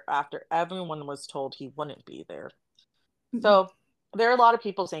there after everyone was told he wouldn't be there." So there are a lot of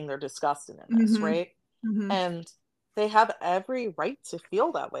people saying they're disgusted in this, Mm-hmm. right? Mm-hmm. And they have every right to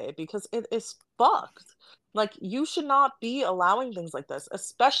feel that way because it is fucked. Like, you should not be allowing things like this,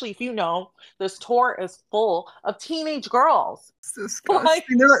 especially if you know this tour is full of teenage girls. It's Like,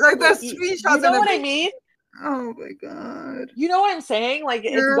 disgusting. They're like there's you screenshots know and what I everything. mean? Oh my god. You know what I'm saying? Like,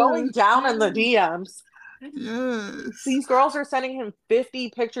 it's going Yes. down in the Yes. DMs. Yes. These girls are sending him 50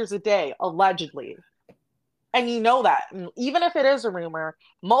 pictures a day, allegedly. And you know that. And even if it is a rumor,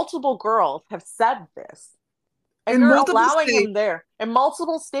 multiple girls have said this. And In you're multiple allowing states. him there in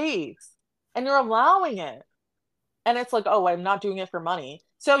multiple states. And you're allowing it. And it's like, oh, I'm not doing it for money.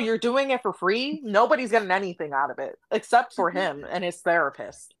 So you're doing it for free? Nobody's getting anything out of it except for him and his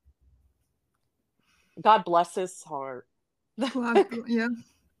therapist. God bless his heart. Yeah.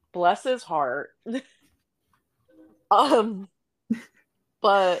 Bless his heart. Um,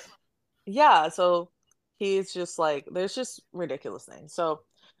 but yeah, so he's just like, there's just ridiculous things. So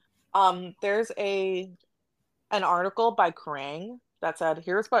there's an article by Krang that said,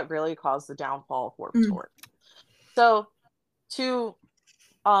 here's what really caused the downfall of Warped Mm. Tour. So to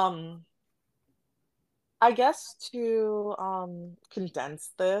um I guess to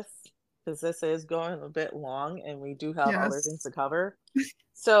condense this, because this is going a bit long and we do have other things Yes. to cover.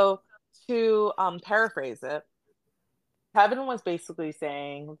 So to paraphrase it, Kevin was basically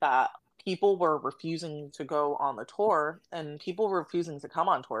saying that people were refusing to go on the tour and people were refusing to come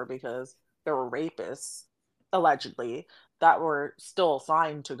on tour because there were rapists, allegedly, that were still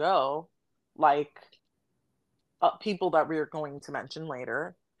assigned to go, like people that we are going to mention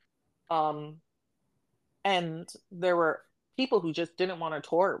later. Um, and there were people who just didn't want to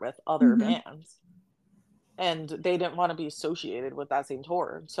tour with other Mm-hmm. bands and they didn't want to be associated with that same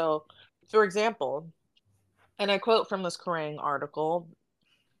tour. So, for example, and I quote from this Kerrang article,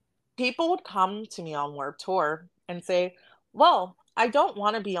 people would come to me on Warped Tour and say, well, I don't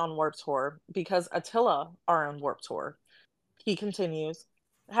want to be on Warped Tour because Attila are on Warped Tour. He continues,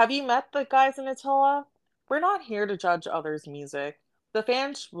 have you met the guys in Attila? We're not here to judge others' music. The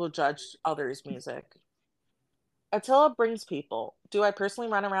fans will judge others' music. Attila brings people. Do I personally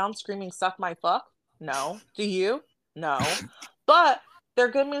run around screaming, suck my fuck? No. Do you? No. But they're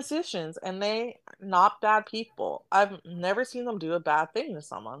good musicians and they not bad people. I've never seen them do a bad thing to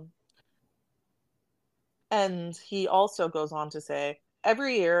someone. And he also goes on to say,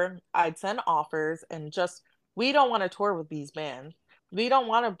 every year I'd send offers and just, we don't want to tour with these bands. We don't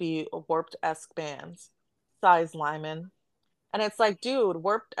want to be Warped-esque bands. Sighs Lyman. And it's like, dude,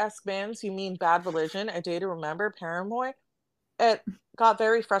 Warped-esque bands, you mean Bad Religion, A Day to Remember, Paramore? It got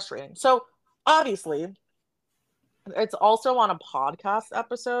very frustrating. So obviously, it's also on a podcast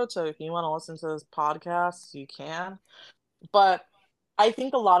episode. So if you want to listen to this podcast, you can. But I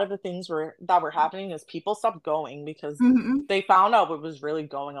think a lot of the things that were happening is people stopped going because Hmm. they found out what was really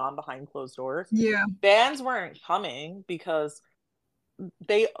going on behind closed doors. Yeah. Bands weren't coming because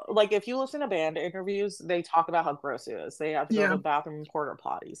they like if you listen to band interviews, they talk about how gross it is. They have to go to Yeah. the bathroom in porta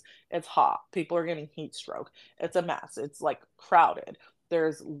potties. It's hot. People are getting heat stroke. It's a mess. It's like crowded.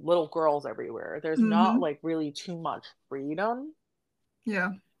 There's little girls everywhere. There's not Hmm. like really too much freedom Yeah.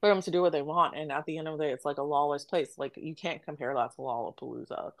 for them to do what they want. And at the end of the day, it's like a lawless place. Like you can't compare that to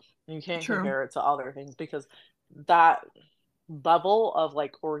Lollapalooza. You can't True. compare it to other things because that level of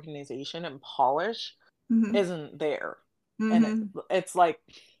like organization and polish Hmm. isn't there. And Hmm. it's like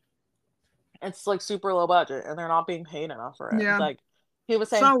super low budget and they're not being paid enough for it. Yeah. Like he was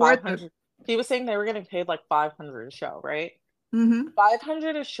It's saying not worth it. 500, he was saying they were getting paid like 500 a show, right? Hmm.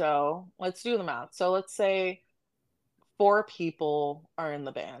 500 a show. Let's do the math. So let's say four people are in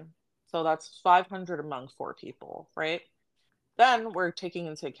the band. So that's 500 among four people, right? Then we're taking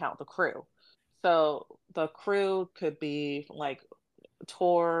into account the crew. So the crew could be like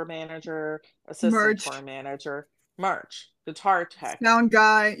tour manager, assistant tour Merch. manager, merch, guitar tech, Sound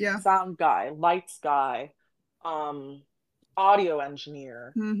guy. Yeah. sound guy, lights guy, um, audio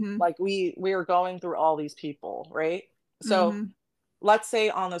engineer. Hmm. Like we are going through all these people, right? So Hmm. let's say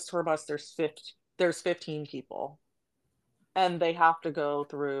on this tour bus there's 15 people and they have to go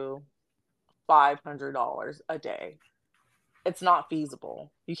through $500 a day. It's not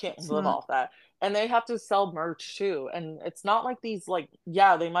feasible. You can't It's live not. off that. And they have to sell merch too. And it's not like these like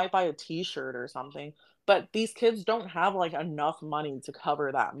yeah, they might buy a t-shirt or something, but these kids don't have like enough money to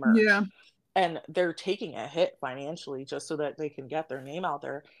cover that Yeah. merch. And they're taking a hit financially just so that they can get their name out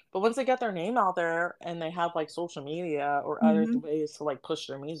there. But once they get their name out there and they have like social media or other Hmm. ways to like push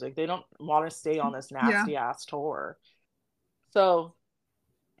their music, they don't want to stay on this Yeah. nasty ass tour. So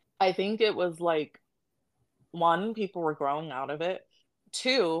I think it was like one, people were growing out of it.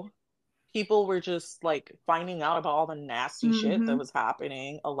 Two, people were just like finding out about all the nasty shit that Hmm. was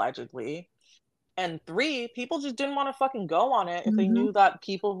happening allegedly. And three, people just didn't want to fucking go on it if they Hmm. knew that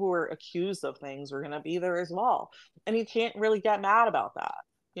people who were accused of things were going to be there as well. And you can't really get mad about that.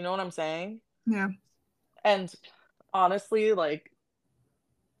 You know what I'm saying? Yeah. And honestly, like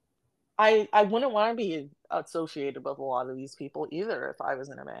I wouldn't want to be associated with a lot of these people either if I was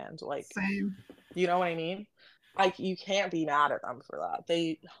in a band. Like, Same. you know what I mean? Like you can't be mad at them for that.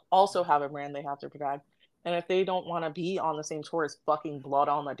 They also have a brand they have to protect. And if they don't want to be on the same tour as fucking blood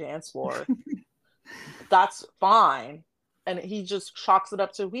on the dance floor, that's fine. And he just chalks it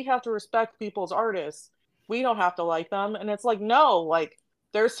up to we have to respect people's artists. We don't have to like them. And it's like, no, like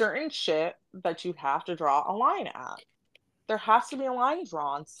there's certain shit that you have to draw a line at. There has to be a line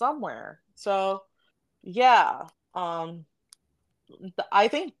drawn somewhere. So yeah. I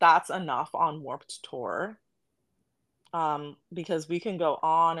think that's enough on Warped Tour. Because we can go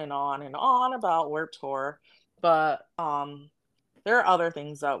on and on and on about Warped Tour, but there are other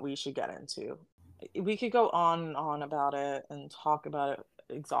things that we should get into. We could go on and on about it and talk about it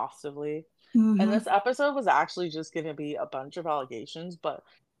exhaustively. And Hmm. this episode was actually just going to be a bunch of allegations, but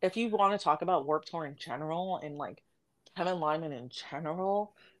if you want to talk about Warped Tour in general and like Kevin Lyman in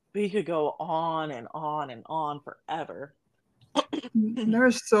general, we could go on and on and on forever. There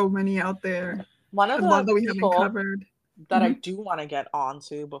are so many out there. One of A lot the that we haven't people covered. that I Hmm. do want to get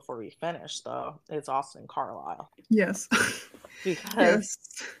onto before we finish, though, is Austin Carlisle. Yes. Because Yes.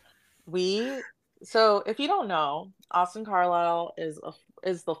 we, so if you don't know, Austin Carlisle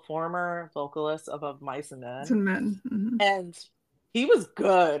is the former vocalist of Mice and It's Men, in men. Hmm. and he was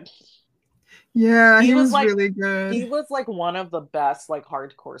good. Yeah, He he was was like really he good. was like one of the best like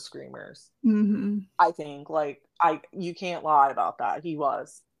hardcore screamers. Hmm. I think like I you can't lie about that. He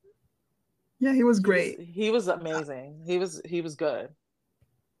was. Yeah, he was great. He was amazing. He was good.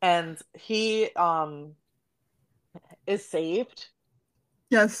 And he is saved.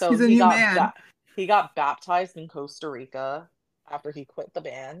 Yes, So he's a new man. he got baptized in Costa Rica after he quit the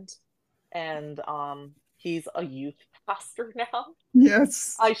band, and he's a youth pastor now.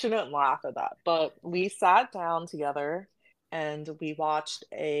 Yes. I shouldn't laugh at that, but we sat down together and we watched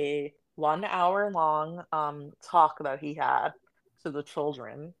a 1 hour long talk that he had to the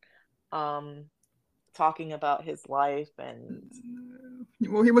children, um talking about his life. And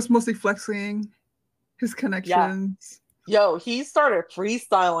Well, he was mostly flexing his yeah, connections. yo, he started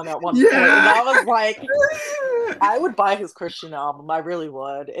freestyling at one point, and Yeah. I was like, I would buy his Christian album. I really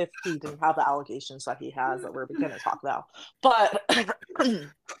would, if he didn't have the allegations that he has that we're going to talk about. But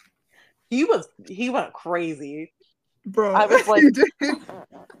he went crazy. I Bro, was like, he did.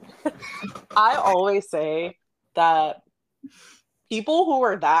 I always say that people who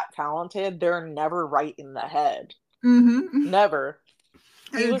are that talented, they're never right in the head. Mm-hmm. Never.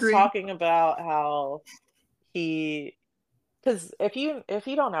 I He was agree. talking about how he, because if you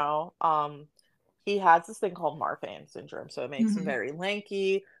don't know, he has this thing called Marfan syndrome. So it makes him Mm-hmm. very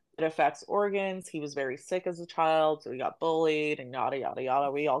lanky. It affects organs. He was very sick as a child, so he got bullied and yada yada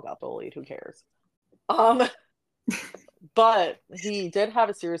yada. We all got bullied. Who cares? Um, but he did have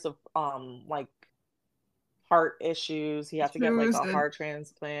a series of like heart issues. He had to get like Shoes a heart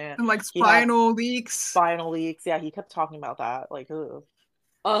transplant. and like He had spinal leaks. spinal leaks. Yeah, he kept talking about that. Like, ugh.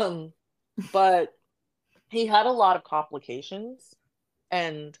 Um, but he had a lot of complications,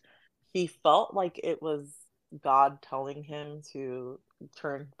 and he felt like it was God telling him to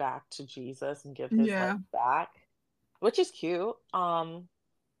turn back to Jesus and give his life Yeah. back, which is cute.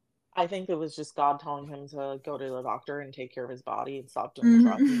 I think it was just God telling him to go to the doctor and take care of his body and stop doing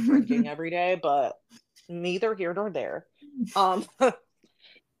drugs and Mm-hmm. drinking every day, but neither here nor there. Um,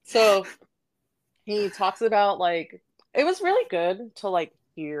 so he talks about like it was really good to like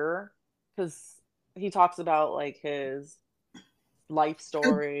hear, because he talks about like his life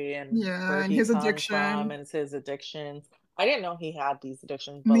story and Yeah, where and he his comes from addiction. and his addictions. I didn't know he had these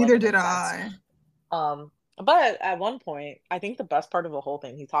addictions, but like Neither it did makes sense. I. Um, but at one point, I think the best part of the whole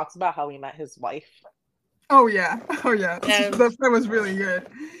thing, he talks about how he met his wife. Oh yeah. Oh yeah. And That was really good.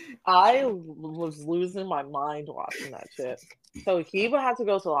 I was losing my mind watching that shit. So he would have to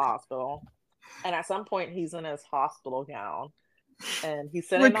go to the hospital, and at some point he's in his hospital gown and he's With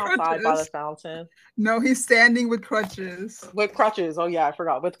sitting outside by the crutches. fountain No, he's standing with crutches. with crutches. Oh yeah, I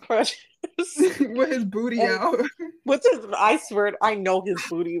forgot, with crutches. With his booty And out. with his, I swear, I know his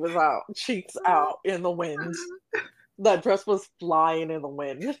booty was out, cheeks out in the wind. That dress was flying in the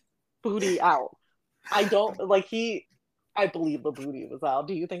wind, booty out. I don't like he. I believe the booty was out.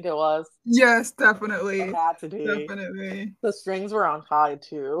 Do you think it was? Yes, It definitely. had to be. Definitely. The strings were untied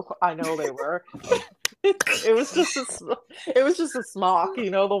too. I know they were. It was just it was just a smock, the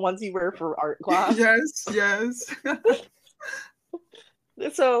ones you wear for art class. Yes, yes.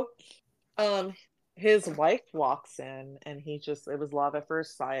 So, um, his wife walks in, and it was love at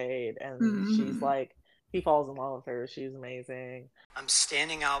first sight, and she's Mhm. like, he falls in love with her. She's amazing. I'm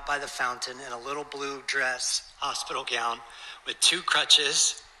standing out by the fountain in a little blue dress, hospital gown, with two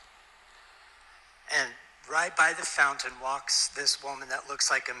crutches. And right by the fountain walks this woman that looks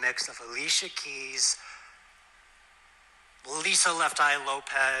like a mix of Alicia Keys, Lisa Left Eye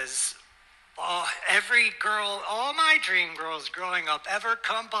Lopez, every girl, all my dream girls growing up ever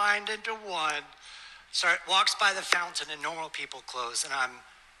combined into one. Walks by the fountain in normal people clothes, and I'm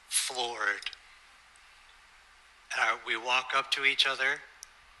floored. And we walk up to each other,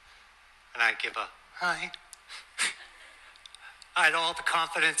 and I give a hi. I had all the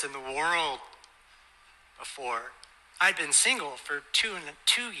confidence in the world before. I'd been single for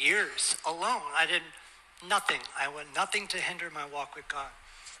 2 years alone. Nothing. I want nothing to hinder my walk with God.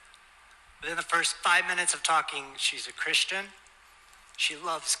 Within the first 5 minutes of talking, she's a Christian. She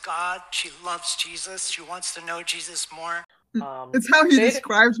loves God. She loves Jesus. She wants to know Jesus more. Um, It's how he Shay,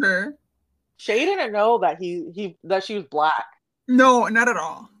 described her. Shay didn't know that that she was black. No, not at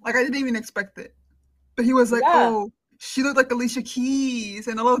all. Like I didn't even expect it. But he was like, Yeah, "Oh, she looked like Alicia Keys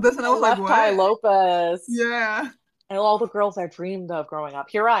and all of this," and I and was like, Left Eye "What?" Lopez. Yeah. And all the girls I dreamed of growing up.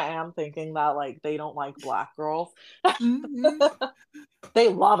 Here I am thinking that like they don't like black girls. Hmm. They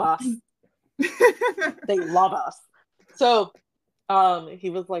love us. They love us. So he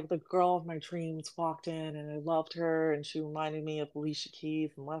was like, the girl of my dreams walked in and I loved her, and she reminded me of Alicia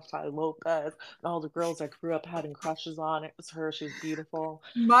Keys and Left Eye Lopez and all the girls I grew up having crushes on. It was her. She was beautiful.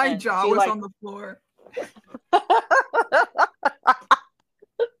 My And jaw she was like on the floor.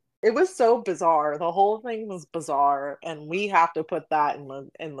 it was so bizarre. The whole thing was bizarre, and we have to put that in the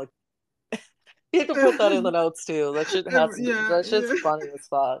you have to put that in the notes too. Yeah, That shit's yeah. funny as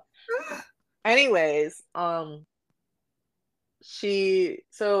fuck. Anyways, she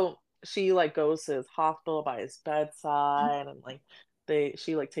like goes to his hospital by his bedside, and like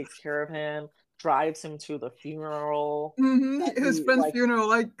she like takes care of him, drives him to the funeral that His he friend's like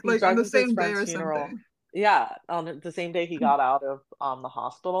funeral, he like on drives the him to his same day friend's or funeral. something. Yeah, on the same day he got out of the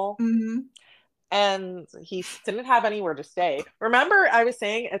hospital. Mm-hmm. And he didn't have anywhere to stay. Remember, I was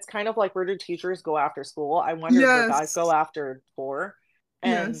saying it's kind of like, where do teachers go after school? I wondered where guys go Yes. after tour.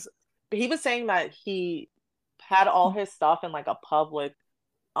 And Yes. he was saying that he had all his stuff in like a public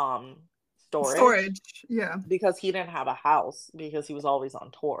um storage Storage. Yeah. because he didn't have a house because he was always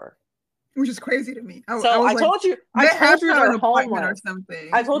on tour. Which is crazy to me. I So was like, I they have told to you have an they're apartment or homeless. I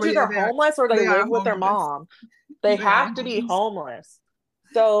something. told But you yeah, they're homeless, or they they are live with their homeless. mom. They They are have to be homeless. homeless.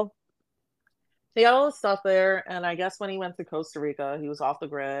 So he had all this stuff there, and I guess when he went to Costa Rica, he was off the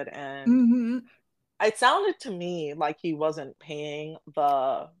grid, and Mm-hmm. it sounded to me like he wasn't paying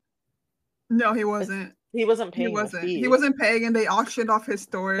the No, he wasn't. he wasn't He paying the wasn't. He fees. wasn't paying, and they auctioned off his They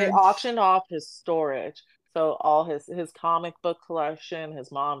storage. auctioned off his storage, so all his comic book collection,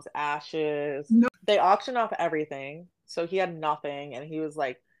 his mom's ashes. No They auctioned off everything, so he had nothing, and he was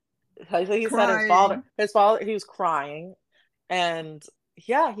like he said, crying. his father, he was crying, and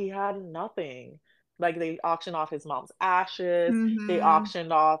yeah, he had nothing. Like, they auctioned off his mom's ashes, they Mm-hmm.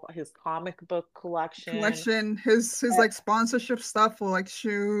 auctioned off his comic book collection, Collection. His eh, like sponsorship stuff for like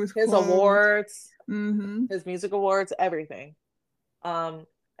shoes, his clothes. awards, Mm-hmm. his music awards, everything. Um,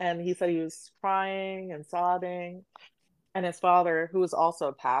 and he said he was crying and sobbing. And his father, who was also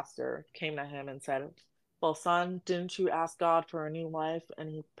a pastor, came to him and said, "Well, son, didn't you ask God for a new life?" And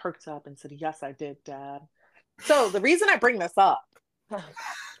he perked up and said, "Yes, I did, Dad." So the reason I bring this up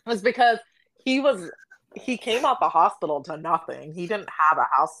was because he came out the hospital to nothing. He didn't have a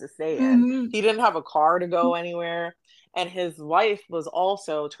house to stay in. Mm-hmm. He didn't have a car to go anywhere. And his wife was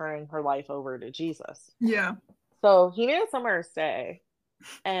also turning her life over to Jesus. Yeah. So he needed somewhere to stay.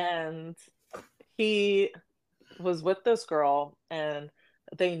 And he was with this girl, and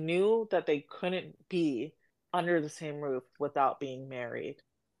they knew that they couldn't be under the same roof without being married.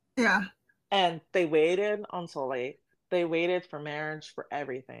 Yeah. And they waited until late. They waited for marriage, for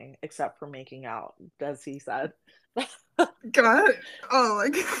everything except for making out, as he said. God. Oh,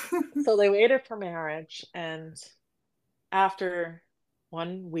 like. So they waited for marriage, and after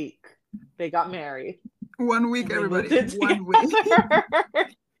 1 week, they got married 1 week, and they everybody. moved in 1 week. together.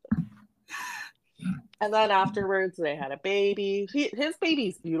 And then afterwards, they had a baby. His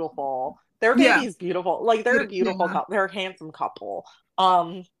baby's beautiful. Their Yeah. baby's beautiful. Like, they're a beautiful Yeah. couple. They're a handsome couple.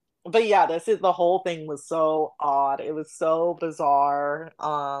 But yeah, the whole thing was so odd. It was so bizarre.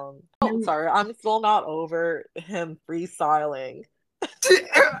 Sorry, I'm still not over him freestyling.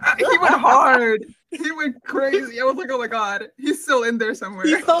 He went hard. He went crazy. I was like, oh my God, he's still in there somewhere.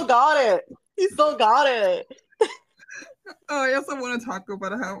 He still got it. He still got it. Oh, I also want to talk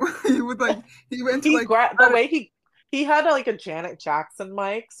about how he would like he went to He like the way he had like a Janet Jackson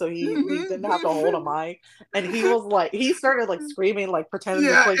mic, so he didn't have to hold a mic, and he was like, he started like screaming, like pretending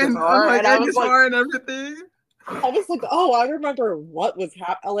to play and guitar, like and I and was like, guitar and everything. I was like, oh, I remember what was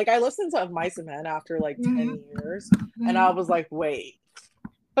happening. Like, I listened to Mice and Men after like 10 years, and I was like, wait.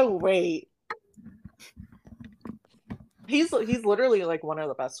 He's literally like one of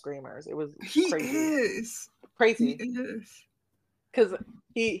the best screamers. It was crazy. Crazy. He is. Because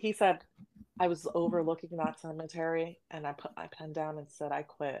he said, I was overlooking that cemetery, and I put my pen down and said, I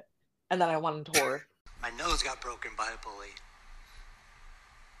quit. And then I went on tour. My nose got broken by a bully.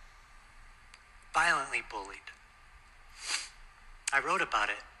 Violently bullied. I wrote about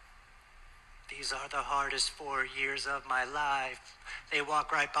it. These are the hardest 4 years of my life. They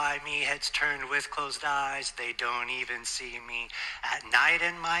walk right by me, heads turned with closed eyes. They don't even see me. At night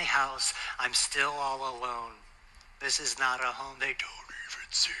in my house, I'm still all alone. This is not a home. They don't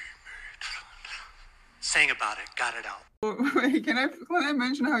even see me. Sang about it. Got it out. Wait, can I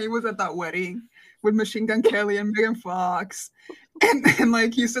mention how he was at that wedding with Machine Gun Kelly and Megan Fox, and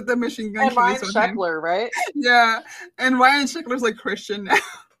like he said that Machine Gun And Kelly Ryan Sheckler, right? Yeah, and Ryan Sheckler's like Christian now.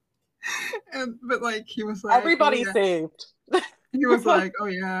 But like he was like everybody saved. He was like, oh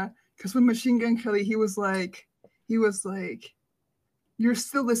yeah, because with Machine Gun Kelly, he was like, you're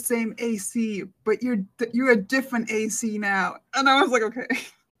still the same AC, but you're a different AC now. And I was like, okay.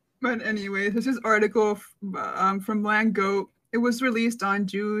 But anyway, this is article from Land Goat. It was released on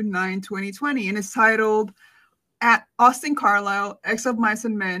June 9, 2020, and it's titled "At Austin Carlisle, Ex of Mice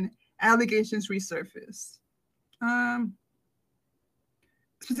and Men, Allegations Resurface."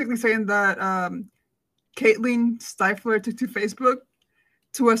 Specifically saying that Caitlin Stifler took to Facebook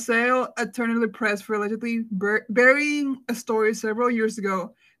to assail alternative press for allegedly burying a story several years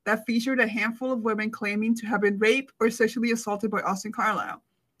ago that featured a handful of women claiming to have been raped or sexually assaulted by Austin Carlisle.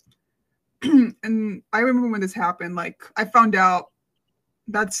 And I remember when this happened, like I found out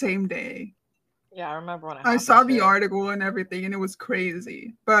that same day. Yeah, I remember when it I happened saw the too. article and everything, and it was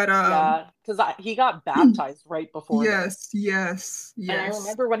crazy. But Yeah, because he got baptized right before this. yes. And I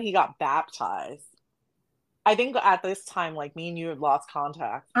remember when he got baptized. I think at this time, like me and you had lost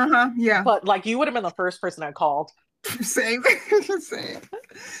contact. Yeah. But like you would have been the first person I called. Same. Same.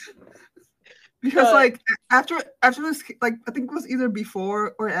 Because But like after this, like I think it was either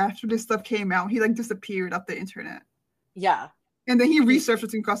before or after this stuff came out, he like disappeared off the internet. yeah. And then he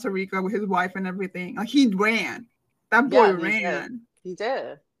resurfaced in Costa Rica with his wife and everything. Like he ran. That boy Yeah, he did. ran. He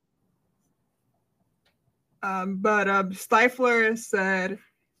did. But Stifler said,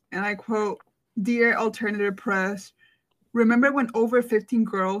 and I quote, "Dear Alternative Press, remember when over 15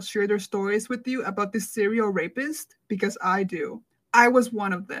 girls shared their stories with you about this serial rapist? Because I do. I was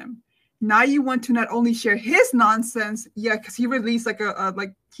one of them. Now you want to not only share his nonsense, yeah, because he released like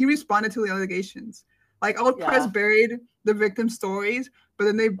like he responded to the allegations. Like Alt Press buried the victim's stories, but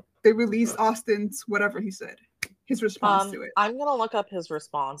then they released Austin's whatever he said, his response to it. I'm gonna look up his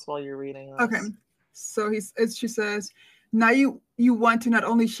response while you're reading this. Okay, so she says, now you want to not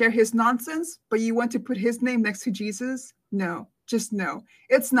only share his nonsense, but you want to put his name next to Jesus? No, just no.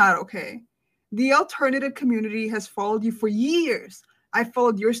 It's not okay. The alternative community has followed you for years. I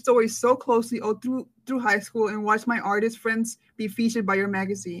followed your story so closely all through high school and watched my artist friends be featured by your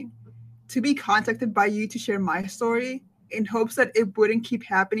magazine. To be contacted by you to share my story in hopes that it wouldn't keep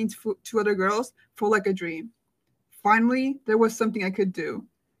happening to other girls felt like a dream. Finally, there was something I could do.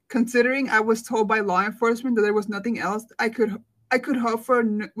 Considering I was told by law enforcement that there was nothing else I could hope for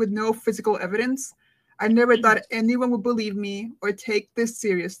with no physical evidence, I never thought anyone would believe me or take this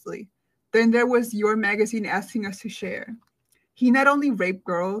seriously. Then there was your magazine asking us to share. He not only raped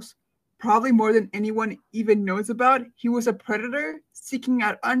girls, probably more than anyone even knows about, he was a predator seeking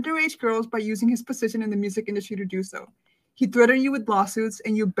out underage girls by using his position in the music industry to do so. He threatened you with lawsuits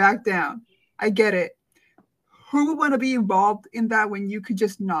and you backed down. I get it. Who would want to be involved in that when you could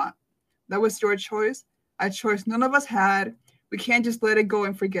just not? That was your choice, a choice none of us had. We can't just let it go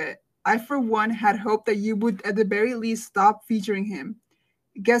and forget. I, for one, had hoped that you would at the very least stop featuring him.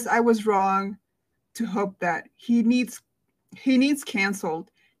 Guess I was wrong to hope that. He needs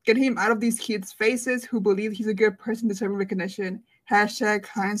canceled. Get him out of these kids' faces who believe he's a good person deserving recognition. Hashtag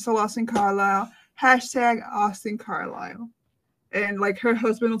cancel Austin Carlisle. Hashtag Austin Carlisle. And like her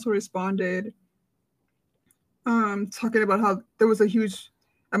husband also responded, talking about how there was a huge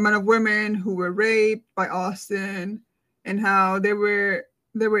amount of women who were raped by Austin and how they were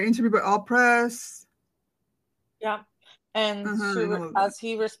interviewed by Alt Press. Yeah. And as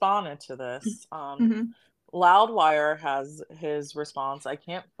he responded to this, Loudwire has his response. I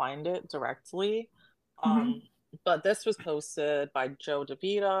can't find it directly. But this was posted by Joe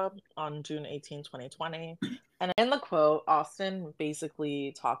DeVita on June 18, 2020. And in the quote, Austin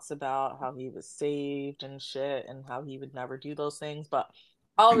basically talks about how he was saved and shit and how he would never do those things. But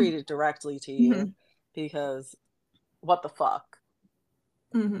I'll read it directly to you because what the fuck?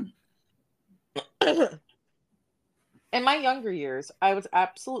 In my younger years, I was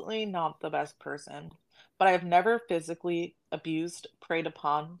absolutely not the best person, but I have never physically abused, preyed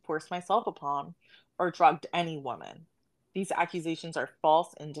upon, forced myself upon, or drugged any woman. These accusations are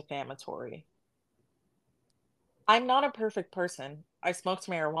false and defamatory. I'm not a perfect person. I smoked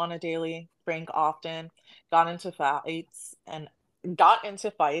marijuana daily, drank often, got into fights and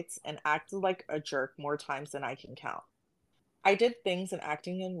acted like a jerk more times than I can count. I did things and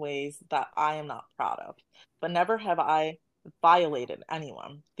acting in ways that I am not proud of, but never have I violated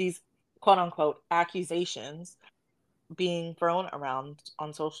anyone. These quote unquote accusations being thrown around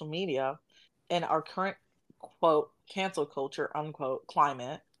on social media in our current quote cancel culture unquote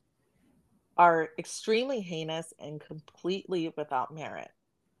climate are extremely heinous and completely without merit.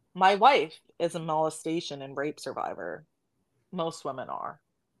 My wife is a molestation and rape survivor. Most women are.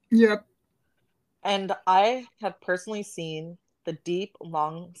 Yep. And I have personally seen the deep,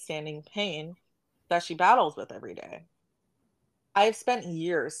 long-standing pain that she battles with every day. I have spent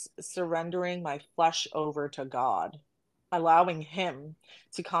years surrendering my flesh over to God, allowing Him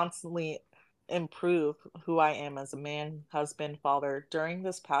to constantly improve who I am as a man, husband, father. During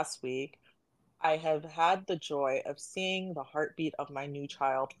this past week, I have had the joy of seeing the heartbeat of my new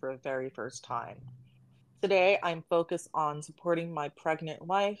child for the very first time. Today, I'm focused on supporting my pregnant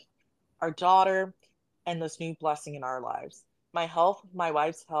wife, our daughter, and this new blessing in our lives. My health, my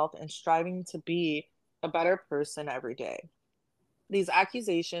wife's health, and striving to be a better person every day. These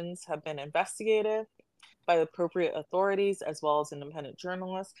accusations have been investigated by appropriate authorities as well as independent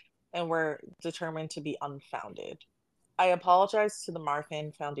journalists and were determined to be unfounded. I apologize to the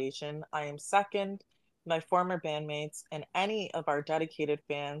Marfan Foundation. I am second, my former bandmates, and any of our dedicated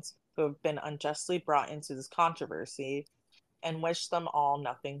fans who have been unjustly brought into this controversy, and wish them all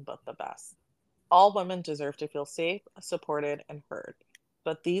nothing but the best. All women deserve to feel safe, supported, and heard.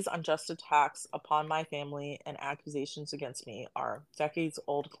 But these unjust attacks upon my family and accusations against me are decades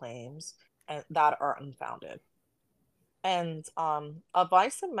old claims and that are unfounded. And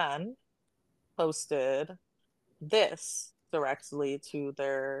Advice of Men posted this directly to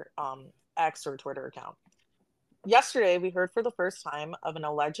their X or Twitter account. Yesterday, we heard for the first time of an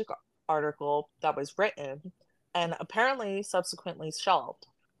alleged article that was written and apparently subsequently shelved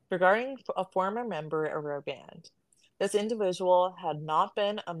regarding a former member of our band. This individual had not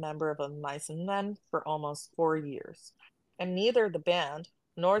been a member of Mice and Men for almost 4 years, and neither the band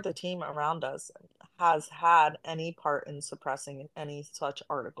nor the team around us has had any part in suppressing any such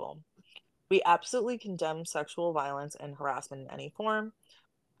article. We absolutely condemn sexual violence and harassment in any form.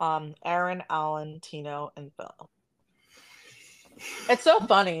 Aaron, Alan, Tino, and Phil. It's so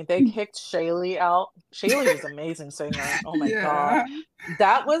funny. They kicked Shaylee out. Shaylee was an amazing singer. Oh my God.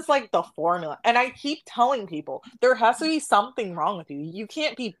 That was like the formula. And I keep telling people there has to be something wrong with you. You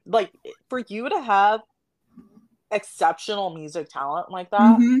can't be like, for you to have exceptional music talent like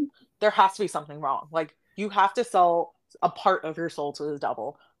that, there has to be something wrong. Like, you have to sell a part of your soul to the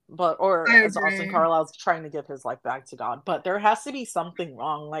devil. But, or as Austin Carlisle's trying to give his life back to God. But there has to be something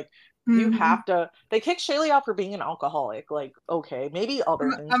wrong. Like, you have to. They kicked Shaylee out for being an alcoholic. Like, okay, maybe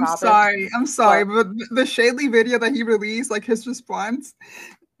other things happened. I'm sorry, but the Shaylee video that he released, like his response,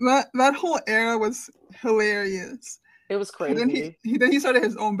 that whole era was hilarious. It was crazy. Then he started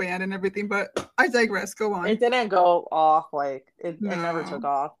his own band and everything. But I digress. Go on. It didn't go off. Like it never took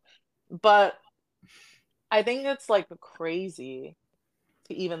off. But I think it's like crazy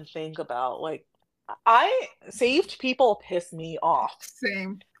to even think about. Like, saved people piss me off.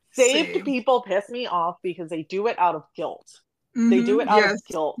 Saved people piss me off because they do it out of guilt. They do it out of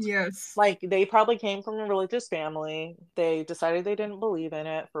guilt. Yes. Like, they probably came from a religious family. They decided they didn't believe in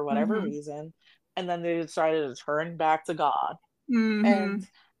it for whatever reason. And then they decided to turn back to God. And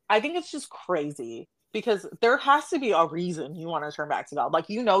I think it's just crazy because there has to be a reason you want to turn back to God. Like,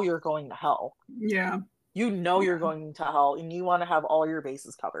 you know you're going to hell. Yeah. You know you're going to hell and you want to have all your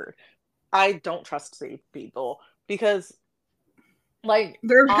bases covered. I don't trust saved people because, like,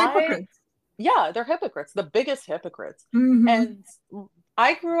 they're hypocrites. Yeah, they're hypocrites. The biggest hypocrites. And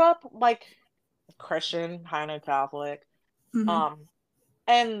I grew up like Christian, kind of Catholic.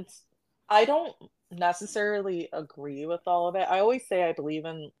 And I don't necessarily agree with all of it. I always say I believe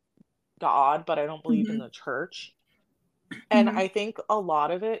in God, but I don't believe in the church. And I think a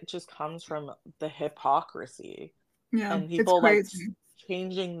lot of it just comes from the hypocrisy. Yeah, and people like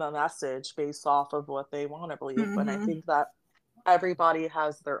changing the message based off of what they want to believe. And I think that everybody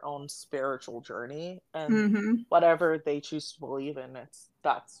has their own spiritual journey, and whatever they choose to believe in,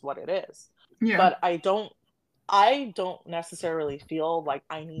 that's what it is. Yeah. But I don't necessarily feel like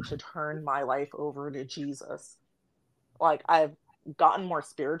I need to turn my life over to Jesus. Like, I've gotten more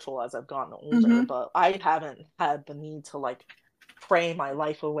spiritual as I've gotten older, but I haven't had the need to like pray my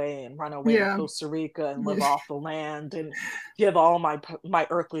life away and run away to Costa Rica and live off the land and give all my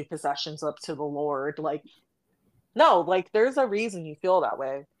earthly possessions up to the Lord. Like, no, like, there's a reason you feel that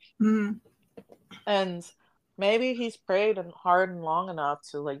way. And maybe he's prayed hard and long enough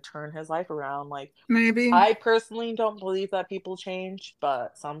to like turn his life around. Like, maybe. I personally don't believe that people change,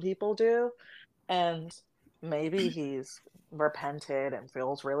 but some people do. And maybe he's repented and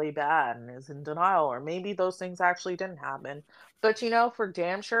feels really bad and is in denial, or maybe those things actually didn't happen. But, you know, for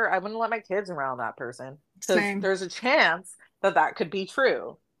damn sure, I wouldn't let my kids around that person because there's a chance that could be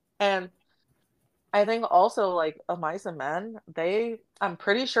true. And I think also, like, Mice and Men, I'm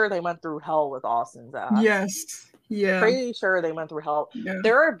pretty sure they went through hell with Austin's ass. Yes. Yeah. Pretty sure they went through hell. Yeah.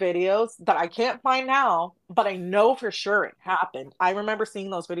 There are videos that I can't find now, but I know for sure it happened. I remember seeing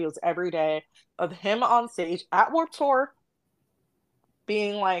those videos every day of him on stage at Warped Tour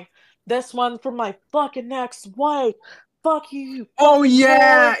being like, "This one's for my fucking ex-wife. Fuck you." Oh,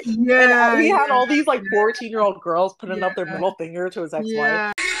 yeah. Yeah. And he had all these, like, 14-year-old girls putting up their middle finger to his ex-wife.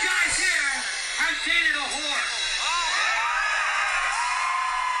 Yeah.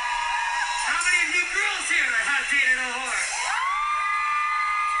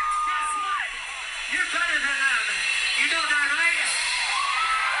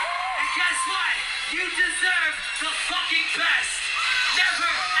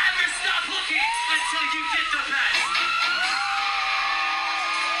 Until you get the best.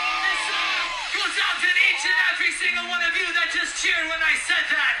 This song goes goes out to each and every single one of you that just cheered when I said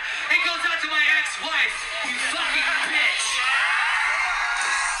that. It goes out to my ex-wife, you fucking bitch.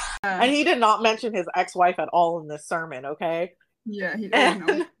 And he did not mention his ex-wife at all in this sermon, okay? Yeah, he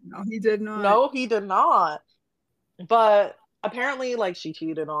did. No, he did not. No, he did not. But apparently, like, she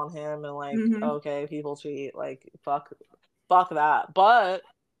cheated on him, and like, okay, people cheat, like, fuck that. But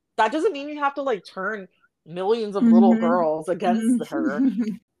that doesn't mean you have to like turn millions of little girls against her.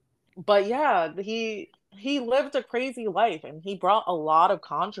 But yeah, he lived a crazy life, and he brought a lot of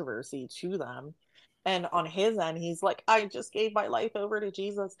controversy to them. And on his end, he's like, I just gave my life over to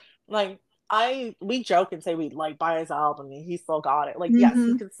Jesus. Like, we joke and say we like buy his album and he still got it. Like, yes,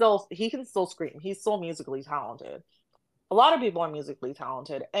 he can still scream. He's still musically talented. A lot of people are musically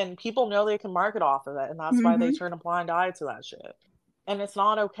talented, and people know they can market off of it, and that's why they turn a blind eye to that shit. And it's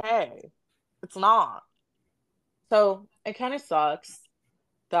not okay. It's not. So it kind of sucks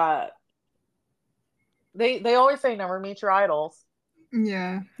that they always say never meet your idols.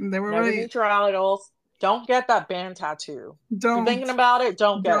 Yeah, they were Never right. meet your idols. Don't get that band tattoo. Don't. If you're thinking about it,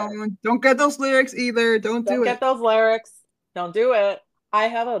 don't get it. Don't get those lyrics either. Don't do it. Don't get those lyrics. Don't do it. I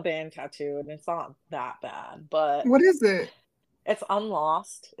have a band tattoo, and it's not that bad, but what is it? It's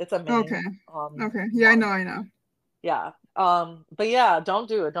Unlost. It's a main. Okay. Okay. Yeah, I know. Yeah. But yeah, don't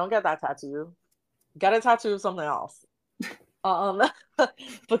do it. Don't get that tattoo. Get a tattoo of something else.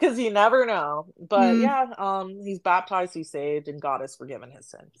 Because you never know. But yeah, he's baptized, he's saved, and God has forgiven his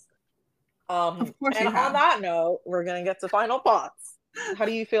sins. And on that note, we're gonna get to final thoughts. How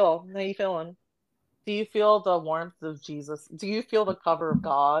do you feel? How are you feeling? Do you feel the warmth of Jesus? Do you feel the cover of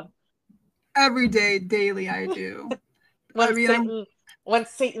God? Every day, daily, I do. When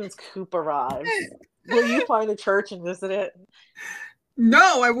Satan's coop arrives, will you find a church and visit it?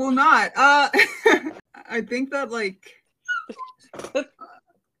 No, I will not. I think that like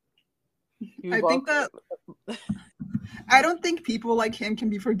I don't think people like him can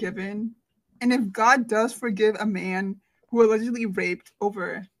be forgiven. And if God does forgive a man who allegedly raped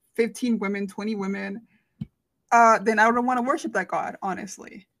over 15 women, 20 women, then I don't want to worship that God,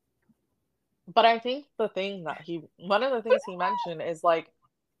 honestly. But I think one of the things he mentioned is like,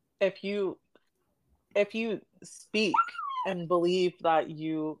 if you speak and believe that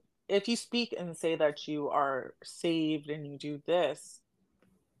if you speak and say that you are saved and you do this,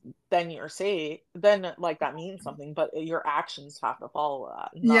 then you're saved, then like that means something, but your actions have to follow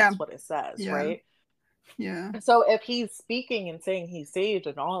that. And that's what it says, right? Yeah. So if he's speaking and saying he's saved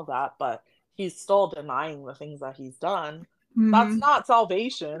and all of that, but he's still denying the things that he's done, that's not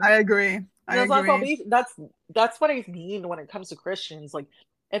salvation. I agree. That's not salvation. That's what I mean when it comes to Christians. Like,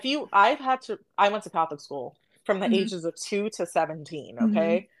 I went to Catholic school from the ages of 2 to 17,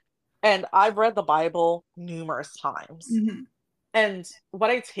 okay? And I've read the Bible numerous times. And what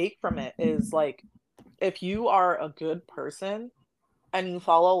I take from it is like, if you are a good person and you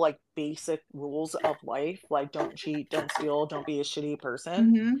follow like basic rules of life, like don't cheat, don't steal, don't be a shitty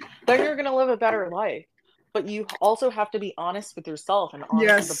person, then you're gonna live a better life. But you also have to be honest with yourself and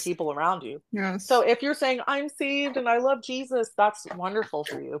honest with the people around you. Yes. So if you're saying I'm saved and I love Jesus, that's wonderful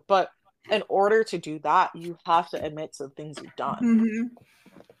for you. But in order to do that, you have to admit to the things you've done.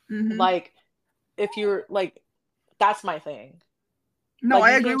 Like, if you're like, that's my thing. No,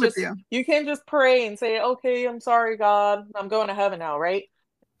 like, I agree with you. You can't just pray and say, okay, I'm sorry, God, I'm going to heaven now, right?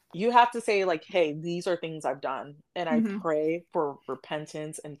 You have to say like, hey, these are things I've done, and I pray for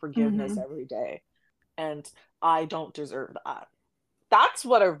repentance and forgiveness every day. And I don't deserve that. That's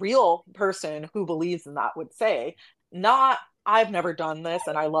what a real person who believes in that would say. Not, I've never done this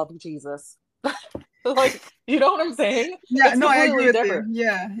and I love Jesus. Like, you know what I'm saying? Yeah, no, I agree with you.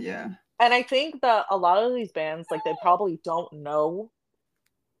 Yeah. And I think that a lot of these bands, like, they probably don't know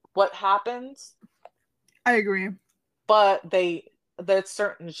what happens. I agree. But there's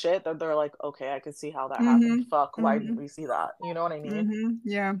certain shit that they're like, okay, I could see how that happened. Fuck, why didn't we see that? You know what I mean?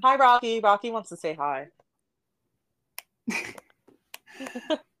 Yeah. Hi, Rocky. Rocky wants to say hi.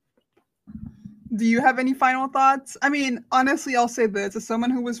 Do you have any final thoughts? I mean, honestly, I'll say this. As someone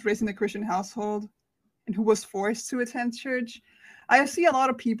who was raised in a Christian household and who was forced to attend church, I see a lot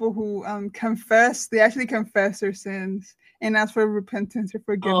of people who they actually confess their sins and ask for repentance or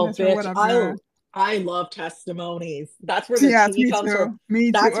forgiveness or whatever. I love testimonies. That's where the tea comes from. Me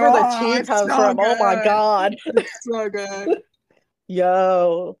too. That's where the tea comes from. Good. Oh my God. It's so good.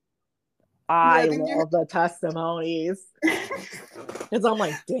 Yo. I love the testimonies. Because I'm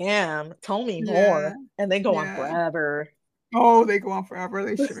like, damn, tell me more. And they go on forever. Oh, they go on forever.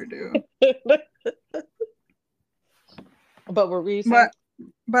 They sure do. But what were you saying?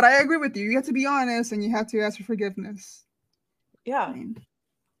 But I agree with you. You have to be honest and you have to ask for forgiveness. Yeah.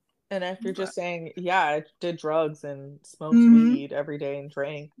 And if you're But just saying, yeah, I did drugs and smoked mm-hmm. weed every day and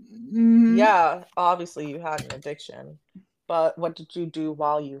drank, Mm-hmm. yeah, obviously you had an addiction. But what did you do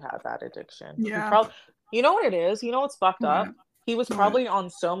while you had that addiction? You Yeah. probably, you know what it is? You know what's fucked What? up? He was What? probably on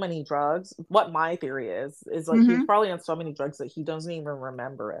so many drugs. What my theory is like he was Mm-hmm. probably on so many drugs that he doesn't even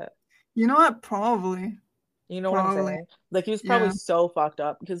remember it. You know what? Probably. You know what I'm Probably. saying? Like he was probably Yeah. so fucked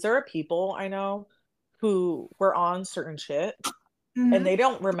up because there are people I know who were on certain shit and Mm-hmm. they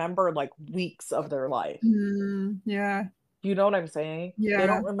don't remember like weeks of their life. Yeah. You know what I'm saying? They Yeah.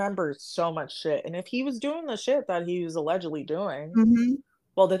 don't remember so much shit. And if he was doing the shit that he was allegedly doing, Mm-hmm.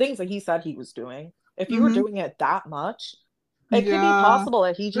 well, the things that he said he was doing, if you were Mm-hmm. doing it that much, it could be Yeah. possible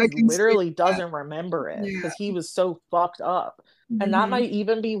that he I just can see literally that. doesn't remember it Yeah. because he was so fucked up. And that Mm-hmm. might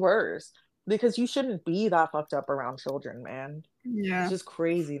even be worse because you shouldn't be that fucked up around children, man. It's Yeah. just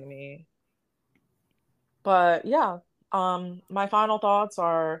crazy to me. But yeah, my final thoughts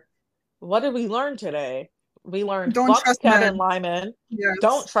are what did we learn today? We learned Don't fuck trust Kevin men. Lyman.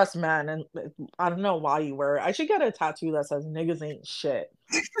 Don't Yes. trust men. And I don't know why you wear it. I should get a tattoo that says niggas ain't shit.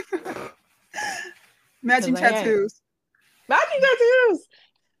 Because Matching they ain't. tattoos. Matching tattoos!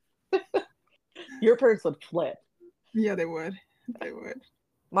 Your parents would flip. Yeah, they would. They would.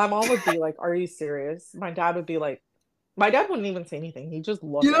 My mom would be like, are you serious? My dad would be like, my dad wouldn't even say anything. He'd just You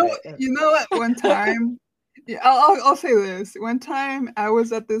look at know, it. And you know what? One time, yeah, I'll say this. One time, I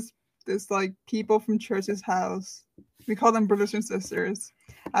was at this like people from church's house. We call them brothers and sisters.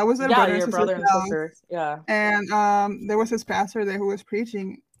 I was at a yeah, brother and your sister's brother and house, sisters. Yeah. and there was this pastor there who was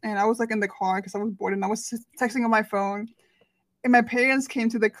preaching, and I was like in the car because I was bored, and I was just texting on my phone. And my parents came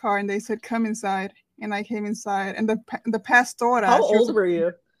to the car and they said, "Come inside." And I came inside, and the pastora, How she was, old were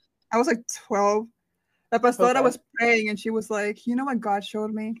you? I was like 12. La pastora Okay. was praying and she was like, you know what God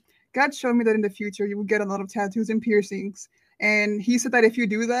showed me? God showed me that in the future you will get a lot of tattoos and piercings. And he said that if you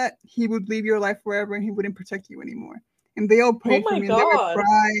do that, he would leave your life forever and he wouldn't protect you anymore. And they all Oh prayed for my me and they were God.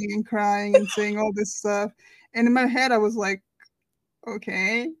 crying and crying and saying all this stuff. And in my head, I was like,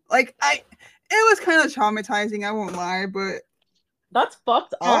 okay. Like it was kind of traumatizing, I won't lie, but That's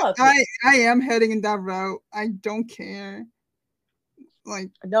fucked up. I am heading in that route. I don't care.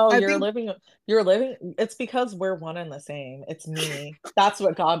 Like No, I think you're living. It's because we're one and the same. It's me. That's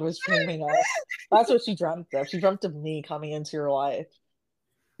what God was dreaming of. That's what she dreamt of. She dreamt of me coming into your life.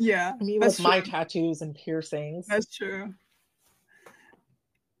 yeah, Me with that's true. my tattoos and piercings. That's true.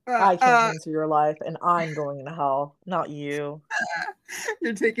 I came into your life and I'm going into hell, not you.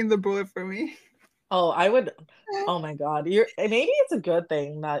 You're taking the bullet for me. Oh, oh my God. Maybe it's a good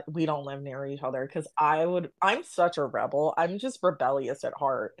thing that we don't live near each other because I'm such a rebel. I'm just rebellious at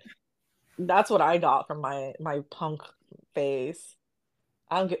heart. That's what I got from my punk phase.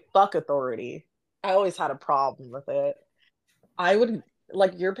 I don't get fuck authority. I always had a problem with it. I would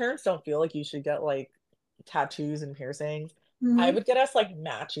like your parents don't feel like you should get like tattoos and piercings. I Mm-hmm. would get us like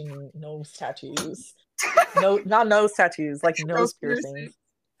matching nose tattoos. No, not nose tattoos, like Nose nose piercing. piercings.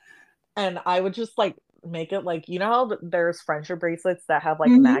 And I would just like make it like you know how there's friendship bracelets that have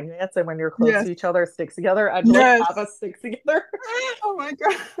like Mm-hmm. magnets and when you're close Yes. to each other it sticks together. I'd like Yes. have us stick together. Oh my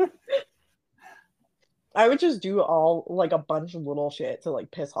god. I would just do all like a bunch of little shit to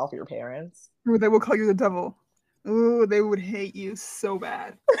like piss off your parents. Ooh, they will call you the devil. Ooh, they would hate you so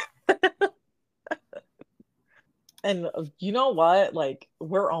bad. And you know what? Like,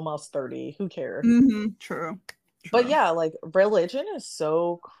 we're almost 30. Who cares? Mm-hmm. True. But True. yeah, like, religion is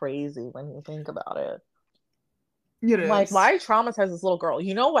so crazy when you think about it. It Like, is. why traumatize this little girl?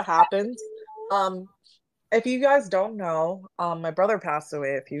 You know what happened? Um, if you guys don't know, my brother passed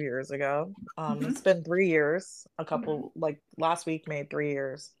away a few years ago. Mm-hmm. It's been 3 years, Mm-hmm. like last week made 3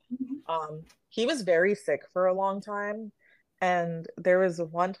 years. Mm-hmm. He was very sick for a long time. And there was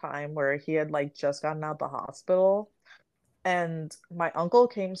one time where he had like just gotten out of the hospital and my uncle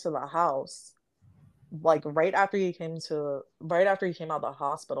came to the house like right after he came out of the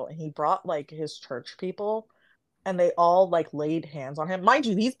hospital and he brought like his church people and they all like laid hands on him. Mind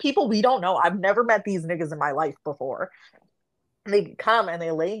you, these people we don't know. I've never met these niggas in my life before. They come and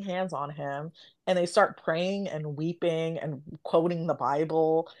they lay hands on him and they start praying and weeping and quoting the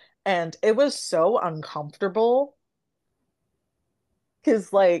Bible. And it was so uncomfortable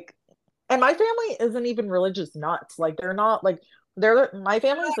because like and my family isn't even religious nuts. Like they're not like they're my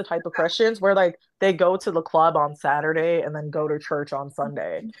family is the type of Christians where like they go to the club on Saturday and then go to church on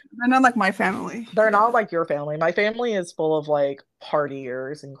Sunday. They're not like my family. They're Yeah. not like your family. My family is full of like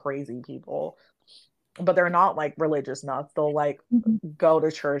partiers and crazy people, but they're not like religious nuts. They'll like Mm-hmm. go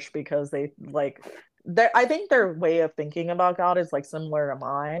to church because they like I think their way of thinking about God is like similar to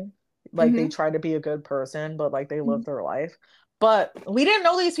mine. Like they Mm-hmm. try to be a good person, but like they live their life. But we didn't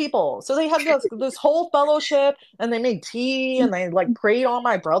know these people. So they had this whole fellowship and they made tea and they like prayed on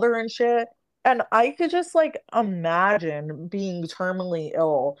my brother and shit. And I could just like imagine being terminally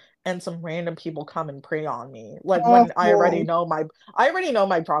ill and some random people come and pray on me. Like when Awful. I already know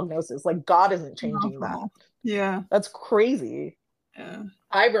my prognosis. Like God isn't changing that. Awful. Yeah. That's crazy. Yeah.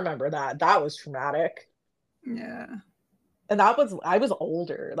 I remember that. That was traumatic. Yeah. And I was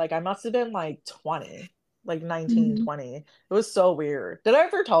older. Like I must have been like 20, like 19, Mhm. 20. It was so weird. Did I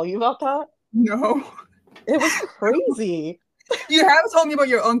ever tell you about that? No. It was crazy. You have told me about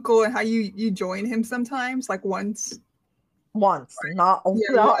your uncle and how you join him sometimes, like once. Once, not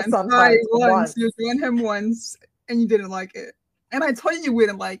Yeah, not once. Right, sometimes, once. once. You joined him once and you didn't like it. And I told you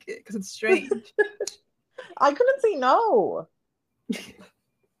wouldn't like it because it's strange. I couldn't say no.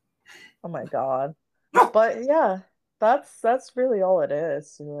 Oh my God. But yeah, that's really all it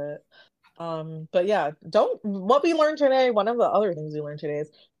is to it. But yeah, don't what we learned today, one of the other things we learned today is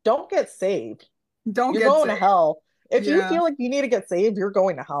don't get saved. Don't You're get going sick. to hell. If you Yeah. feel like you need to get saved, you're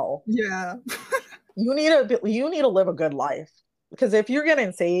going to hell. Yeah. You need to live a good life. Because if you're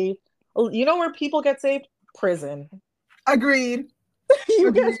getting saved, you know where people get saved? Prison. Agreed.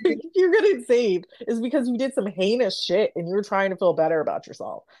 You get Agreed. you're getting saved is because you did some heinous shit and you're trying to feel better about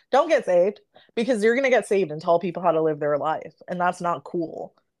yourself. Don't get saved because you're gonna get saved and tell people how to live their life, and that's not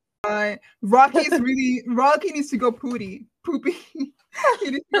cool. Rocky needs to go poopy. He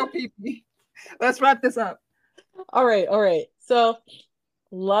needs to go pee pee. Let's wrap this up. All right, all right. So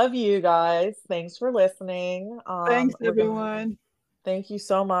love you guys. Thanks for listening. Thanks, We're gonna everyone. thank you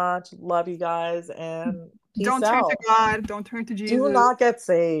so much. Love you guys and peace Don't turn to out. God. Don't turn to Do Jesus. not get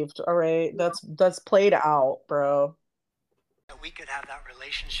saved. All right. That's played out, bro. That we could have that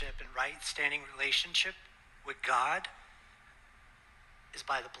relationship and right standing relationship with God is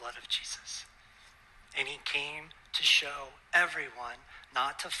by the blood of Jesus. And he came to show everyone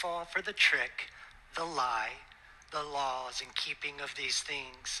not to fall for the trick, the lie, the laws and keeping of these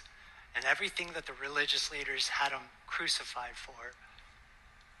things, and everything that the religious leaders had him crucified for,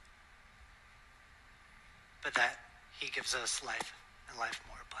 but that he gives us life and life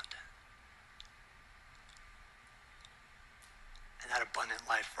more abundant. And that abundant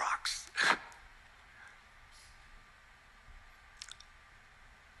life rocks.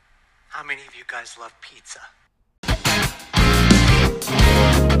 How many of you guys love pizza?